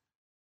year,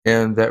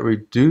 and that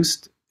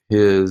reduced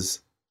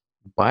his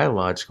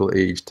biological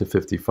age to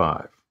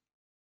 55.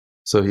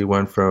 So he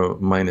went from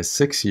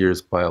 -6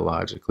 years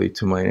biologically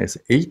to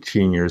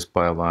 -18 years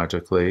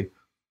biologically,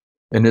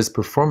 and his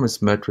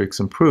performance metrics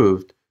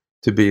improved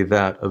to be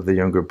that of the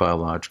younger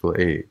biological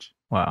age.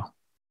 Wow.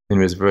 And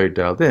he was very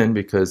dialed in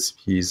because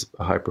he's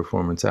a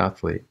high-performance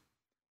athlete.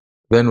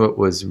 Then what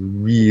was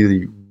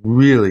really,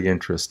 really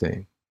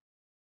interesting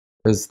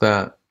is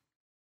that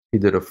he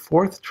did a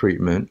 4th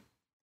treatment,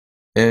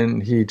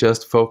 and he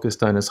just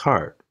focused on his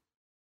heart.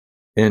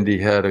 And he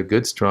had a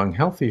good, strong,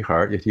 healthy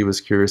heart, yet he was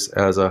curious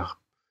as a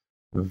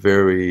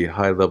very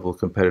high-level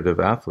competitive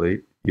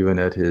athlete, even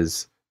at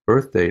his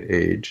birth date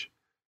age,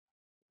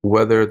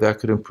 whether that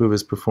could improve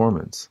his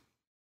performance.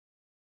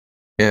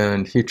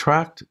 And he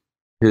tracked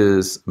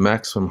his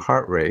maximum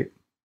heart rate,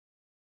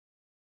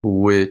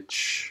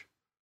 which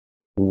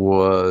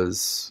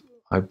was,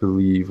 I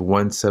believe,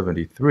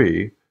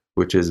 173,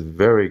 which is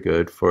very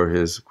good for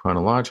his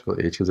chronological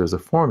age, because there's a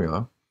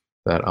formula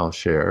that I'll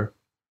share.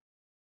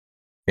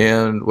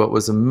 And what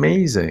was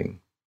amazing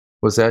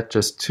was that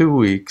just 2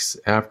 weeks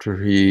after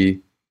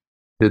he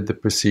did the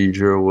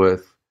procedure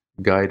with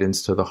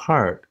guidance to the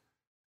heart,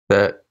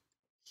 that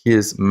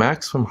his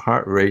maximum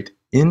heart rate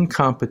in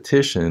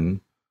competition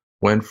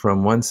went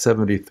from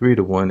 173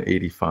 to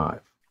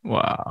 185.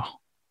 Wow.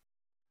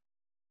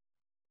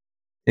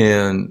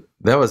 And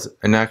that was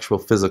an actual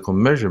physical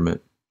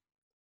measurement.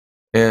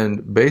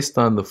 And based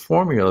on the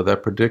formula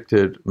that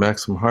predicted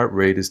maximum heart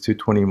rate is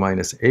 220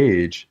 minus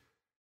age,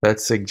 that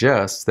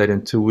suggests that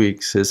in 2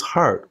 weeks, his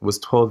heart was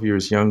 12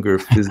 years younger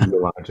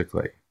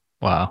physiologically.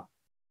 Wow.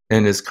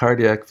 And his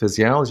cardiac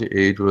physiology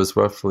age was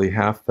roughly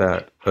half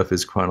that of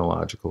his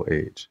chronological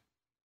age.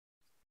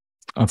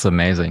 That's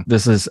amazing.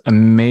 This is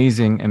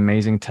amazing,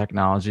 amazing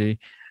technology.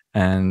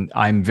 And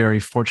I'm very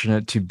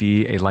fortunate to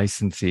be a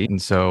licensee.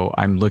 And so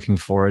I'm looking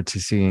forward to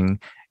seeing,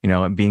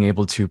 being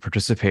able to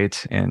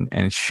participate in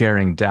and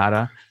sharing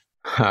data.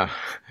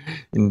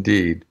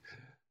 Indeed.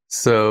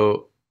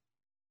 So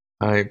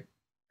I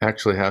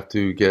actually have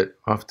to get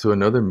off to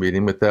another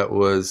meeting, but that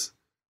was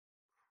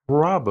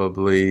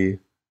probably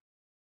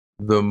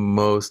the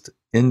most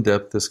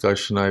in-depth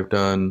discussion I've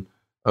done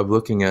of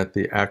looking at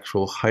the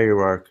actual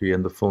hierarchy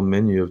and the full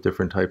menu of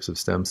different types of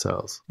stem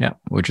cells. Yeah,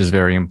 which is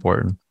very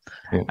important.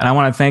 Yeah. And I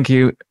want to thank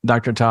you,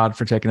 Dr. Todd,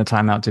 for taking the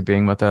time out to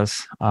being with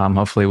us.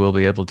 Hopefully we'll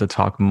be able to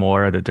talk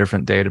more at a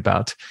different date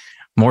about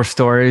more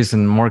stories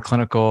and more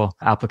clinical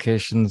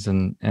applications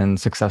and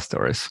success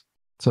stories.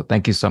 So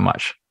thank you so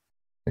much.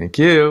 Thank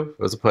you. It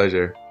was a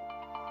pleasure.